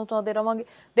तरह ही पहुंचाते रहांगे।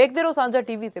 देखते रहो सांझा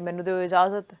टीवी ते मैनूं दिओ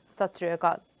इजाजत। सत श्री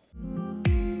अकाल।